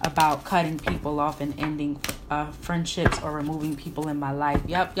about cutting people off and ending friendships or removing people in my life.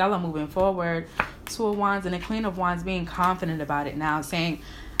 Y'all are moving forward. 2 of Wands and the Queen of Wands, being confident about it now, saying,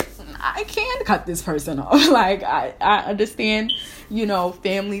 I can cut this person off. Like, I understand,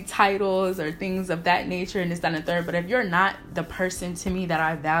 family titles or things of that nature and this, that, and the third. But if you're not the person to me that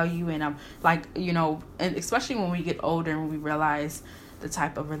I value, and I'm like, and especially when we get older and we realize the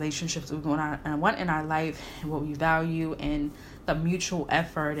type of relationships we want in our life and what we value, and the mutual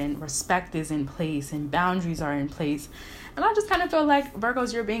effort and respect is in place and boundaries are in place. And I just kind of feel like,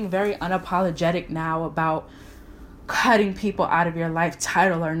 Virgos, you're being very unapologetic now about cutting people out of your life,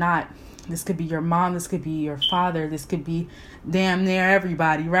 title or not. This could be your mom, this could be your father, this could be damn near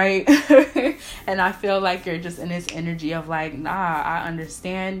everybody, right? And I feel like you're just in this energy of like, nah, I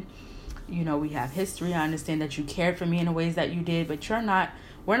understand, we have history. I understand that you cared for me in the ways that you did, but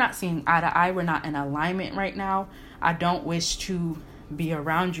we're not seeing eye to eye. We're not in alignment right now. I don't wish to be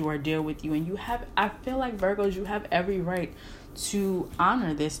around you or deal with you. And I feel like, Virgos, you have every right to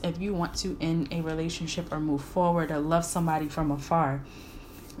honor this if you want to end a relationship or move forward or love somebody from afar.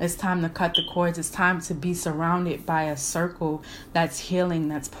 It's time to cut the cords. It's time to be surrounded by a circle that's healing,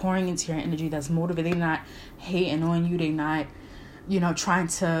 that's pouring into your energy, that's motivated. They're not hating on you. They're not, trying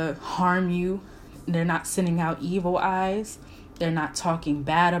to harm you They're not sending out evil eyes. They're not talking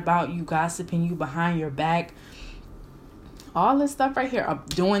bad about you, gossiping you behind your back. All this stuff right here,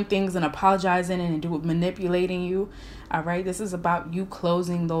 doing things and apologizing and manipulating you. All right. This is about you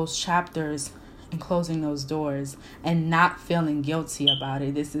closing those chapters and closing those doors and not feeling guilty about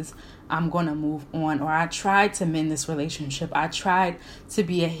it. This is, I'm going to move on, or I tried to mend this relationship. I tried to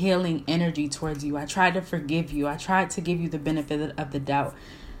be a healing energy towards you. I tried to forgive you. I tried to give you the benefit of the doubt.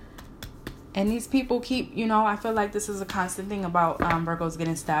 And these people keep, I feel like this is a constant thing about Virgos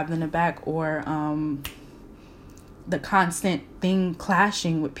getting stabbed in the back, or the constant thing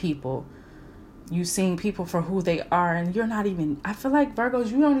clashing with people. You seeing people for who they are, and you're not even, I feel like Virgos,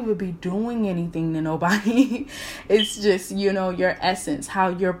 you don't even be doing anything to nobody. It's just, your essence, how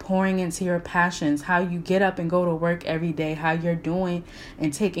you're pouring into your passions, how you get up and go to work every day, how you're doing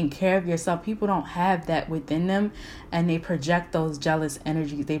and taking care of yourself. People don't have that within them, and they project those jealous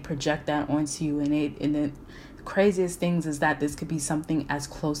energies. They project that onto you, and the craziest things is that this could be something as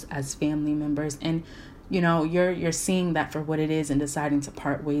close as family members, and you're seeing that for what it is and deciding to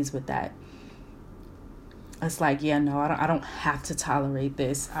part ways with that. It's like, yeah, no, I don't have to tolerate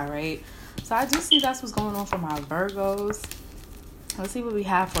this. All right. So I do see that's what's going on for my Virgos. Let's see what we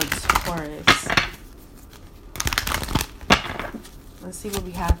have for Taurus. Let's see what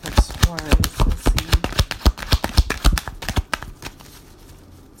we have for Taurus. Let's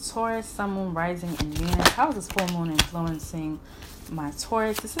see. Taurus, Sun, Moon, Rising, and Venus. How is this full moon influencing my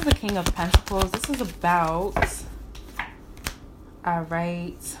Taurus? This is the King of Pentacles. This is about, all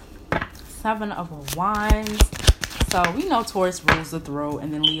right, Seven of Wands. So we know Taurus rules the throat,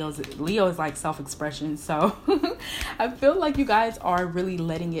 and then Leo is like self-expression. So I feel like you guys are really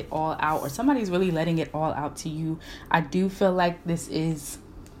letting it all out, or somebody's really letting it all out to you. I do feel like this is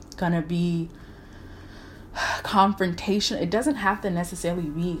gonna be confrontation. It doesn't have to necessarily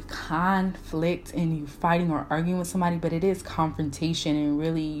be conflict and you fighting or arguing with somebody, but it is confrontation and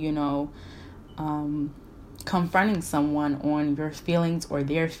really, confronting someone on your feelings or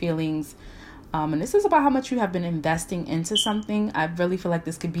their feelings. And this is about how much you have been investing into something. I really feel like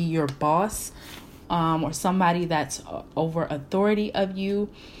this could be your boss, or somebody that's over authority of you,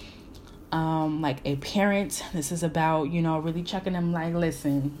 like a parent. This is about, really checking them like,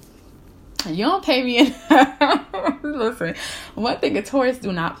 listen, you don't pay me. Listen, one thing a Taurus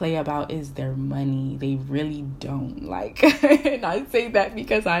do not play about is their money. They really don't. Like, and I say that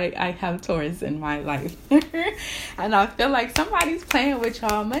because I have Taurus in my life. And I feel like somebody's playing with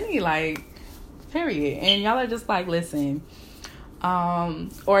y'all money, like, period. And y'all are just like, listen.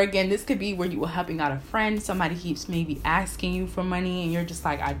 Or again, this could be where you were helping out a friend. Somebody keeps maybe asking you for money, and you're just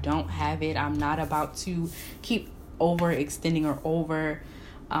like, I don't have it. I'm not about to keep overextending or over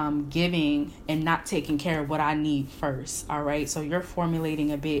giving and not taking care of what I need first. All right. So you're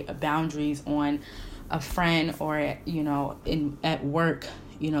formulating a bit of boundaries on a friend, or, at work,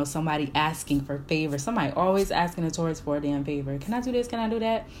 somebody asking for favors. Somebody always asking a Taurus for a damn favor. Can I do this? Can I do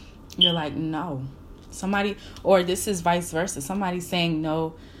that? You're like, no. Somebody, or this is vice versa. Somebody's saying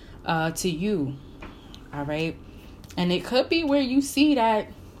no to you. All right. And it could be where you see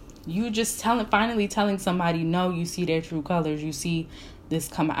that you just finally telling somebody no. You see their true colors. You see this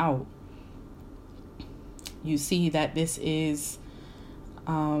come out. You see that this is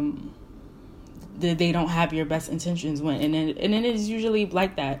that they don't have your best intentions, and it is usually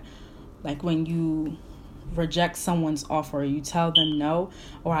like that. Like when you reject someone's offer, you tell them no,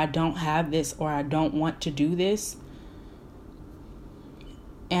 or I don't have this, or I don't want to do this.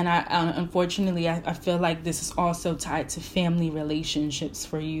 And I unfortunately I feel like this is also tied to family relationships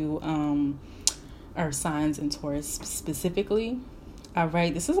for you, or signs in Taurus specifically. All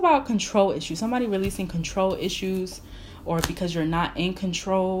right, this is about control issues. Somebody releasing control issues, or because you're not in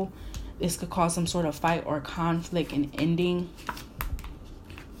control, this could cause some sort of fight or conflict and ending.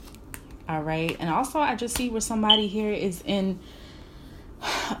 All right, and also I just see where somebody here is in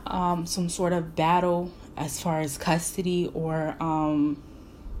some sort of battle as far as custody, or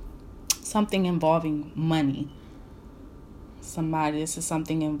something involving money. This is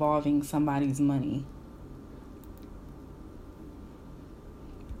something involving somebody's money.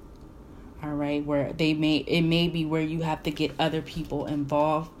 All right, where it may be where you have to get other people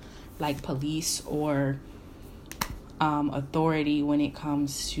involved, like police or authority, when it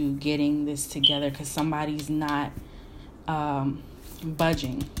comes to getting this together, because somebody's not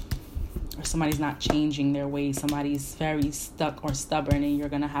budging, or somebody's not changing their ways. Somebody's very stuck or stubborn, and you're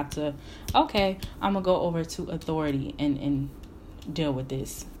gonna have to, okay, I'm gonna go over to authority and deal with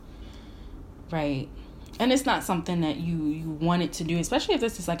this, right? And it's not something that you wanted to do, especially if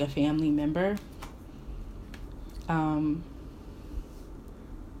this is like a family member.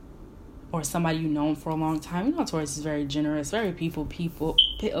 or somebody you known for a long time. You know, Taurus is very generous, very they're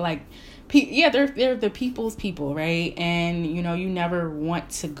the people's people, right? And, you know, you never want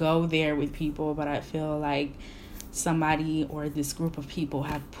to go there with people, but I feel like somebody or this group of people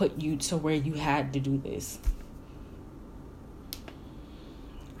have put you to where you had to do this.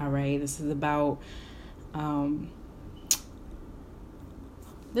 All right, this is about,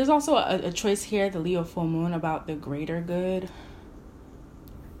 there's also a choice here, the Leo full moon, about the greater good,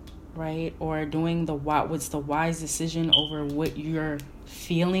 right? Or doing what's the wise decision over what you're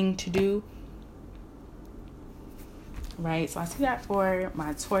feeling to do, right? So I see that for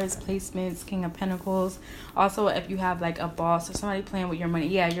my Taurus placements, King of Pentacles. Also, if you have like a boss or somebody playing with your money,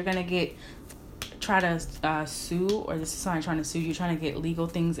 yeah, you're gonna try to sue, or this is somebody trying to sue you, trying to get legal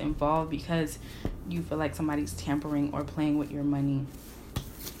things involved because you feel like somebody's tampering or playing with your money.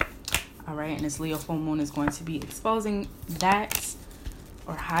 All right, and this Leo full moon is going to be exposing that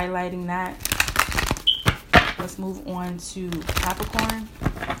or highlighting that. Let's move on to Capricorn.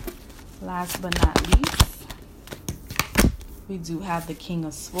 Last but not least, we do have the King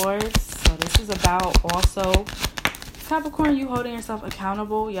of Swords. So this is about also Capricorn, you holding yourself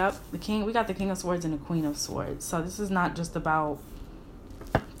accountable. Yep, we got the King of Swords and the Queen of Swords. So this is not just about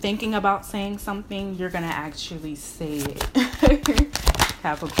thinking about saying something, you're gonna actually say it.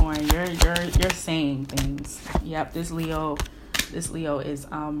 Capricorn, you're saying things. Yep, this Leo is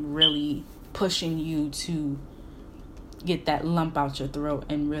really pushing you to get that lump out your throat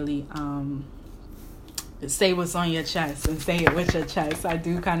and really say what's on your chest and say it with your chest. I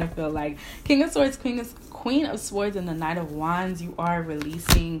do kind of feel like King of Swords, Queen of Swords, and the Knight of Wands, you are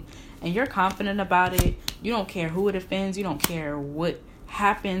releasing and you're confident about it. You don't care who it offends. You don't care what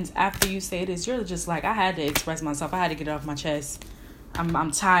happens after you say this. You're just like, I had to express myself. I had to get it off my chest.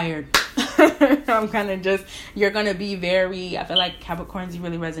 I'm tired. I'm kind of just, you're going to be very, I feel like Capricorns, you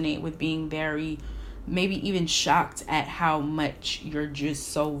really resonate with being very, maybe even shocked at how much you're just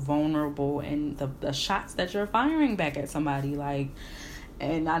so vulnerable and the shots that you're firing back at somebody. Like,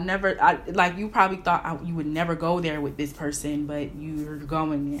 and you probably thought you would never go there with this person, but you're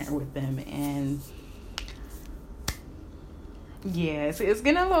going there with them. And yeah, it's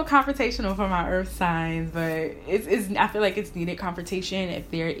getting a little confrontational for my earth signs, but it's I feel like it's needed confrontation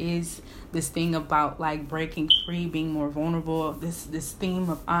if there is this thing about like breaking free, being more vulnerable, this theme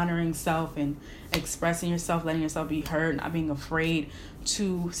of honoring self and expressing yourself, letting yourself be heard, not being afraid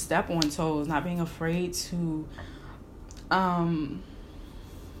to step on toes, not being afraid to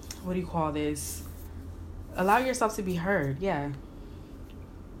what do you call this? Allow yourself to be heard, yeah.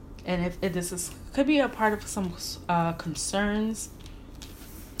 And if this could be a part of some concerns,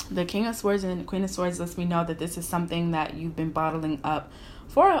 the King of Swords and the Queen of Swords lets me know that this is something that you've been bottling up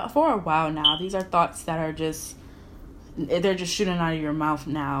for a while now. These are thoughts that are they're just shooting out of your mouth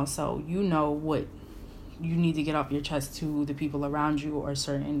now. So you know what you need to get off your chest to the people around you or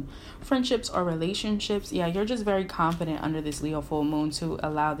certain friendships or relationships. Yeah, you're just very confident under this Leo full moon to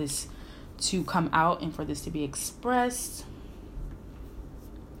allow this to come out and for this to be expressed.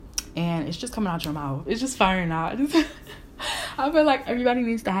 And it's just coming out your mouth. It's just firing out. I feel like everybody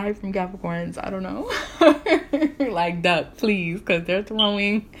needs to hide from Capricorns. I don't know. Like, duck, please. Because they're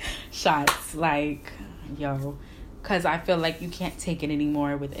throwing shots. Like, yo. Because I feel like you can't take it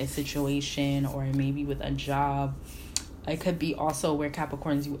anymore with a situation or maybe with a job. It could be also where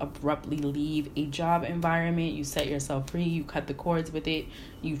Capricorns, you abruptly leave a job environment. You set yourself free. You cut the cords with it.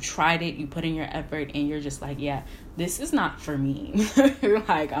 You tried it. You put in your effort. And you're just like, yeah, this is not for me.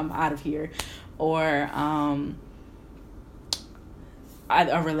 Like, I'm out of here. Or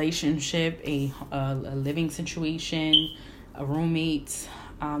a relationship, a living situation, a roommate.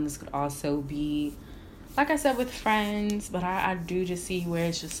 This could also be, like I said, with friends. But I do just see where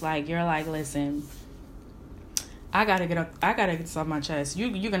it's just like, you're like, listen, I gotta get this off my chest.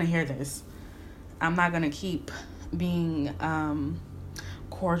 You're gonna hear this. I'm not gonna keep being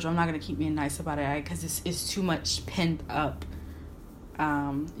cordial. I'm not gonna keep being nice about it because it's too much pent up.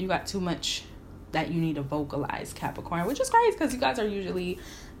 You got too much that you need to vocalize, Capricorn, which is crazy because you guys are usually,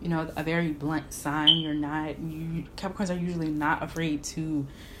 a very blunt sign. Capricorns are usually not afraid to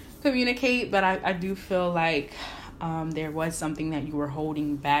communicate, but I do feel like there was something that you were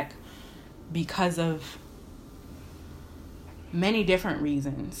holding back because of many different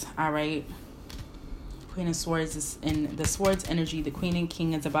reasons. All right, Queen of Swords is in the Swords energy. The Queen and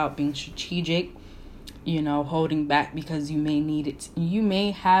King is about being strategic, holding back because you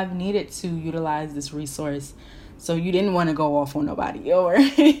may have needed to utilize this resource, so you didn't want to go off on nobody, or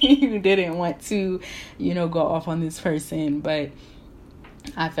you didn't want to go off on this person. But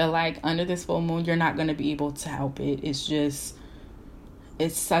I feel like under this full moon you're not going to be able to help it. It's just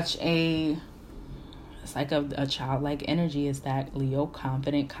it's such a, it's like a childlike energy. Is that Leo,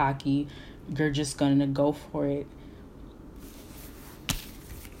 confident, cocky. You're just gonna go for it.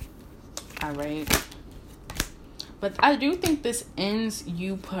 All right. But I do think this ends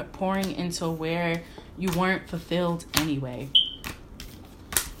you pouring into where you weren't fulfilled anyway.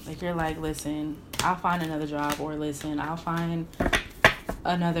 Like, you're like, listen, I'll find another job, or listen, I'll find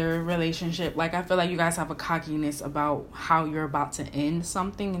another relationship. Like, I feel like you guys have a cockiness about how you're about to end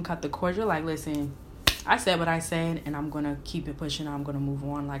something and cut the cord. You're like, listen, I said what I said, and I'm gonna keep it pushing. I'm gonna move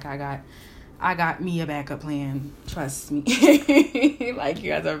on. Like, I got me a backup plan. Trust me. Like, you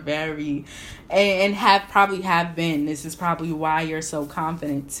guys are very, and have been. This is probably why you're so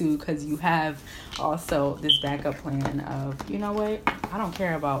confident too, because you have also this backup plan of, you know what, I don't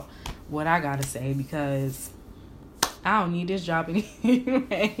care about what I gotta say, because I don't need this job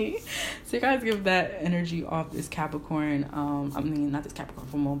anyway. So you guys give that energy off this Capricorn. I mean, not this Capricorn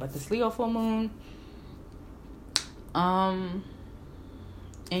full moon, but this Leo full moon. And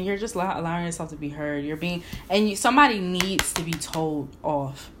you're just allowing yourself to be heard. Somebody needs to be told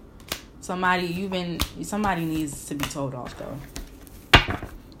off. Somebody needs to be told off, though.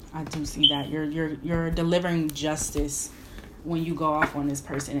 I do see that. You're delivering justice when you go off on this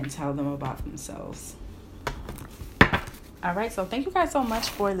person and tell them about themselves. All right, so thank you guys so much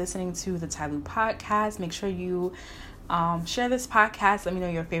for listening to the Tyloo podcast. Make sure you share this podcast. Let me know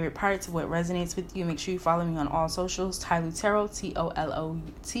your favorite parts, what resonates with you. Make sure you follow me on all socials. Tyloo Tarot, TOLOU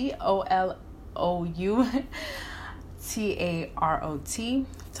TAROT,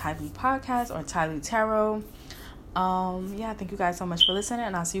 Tyloo podcast, or Tyloo Tarot. Thank you guys so much for listening,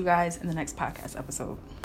 and I'll see you guys in the next podcast episode.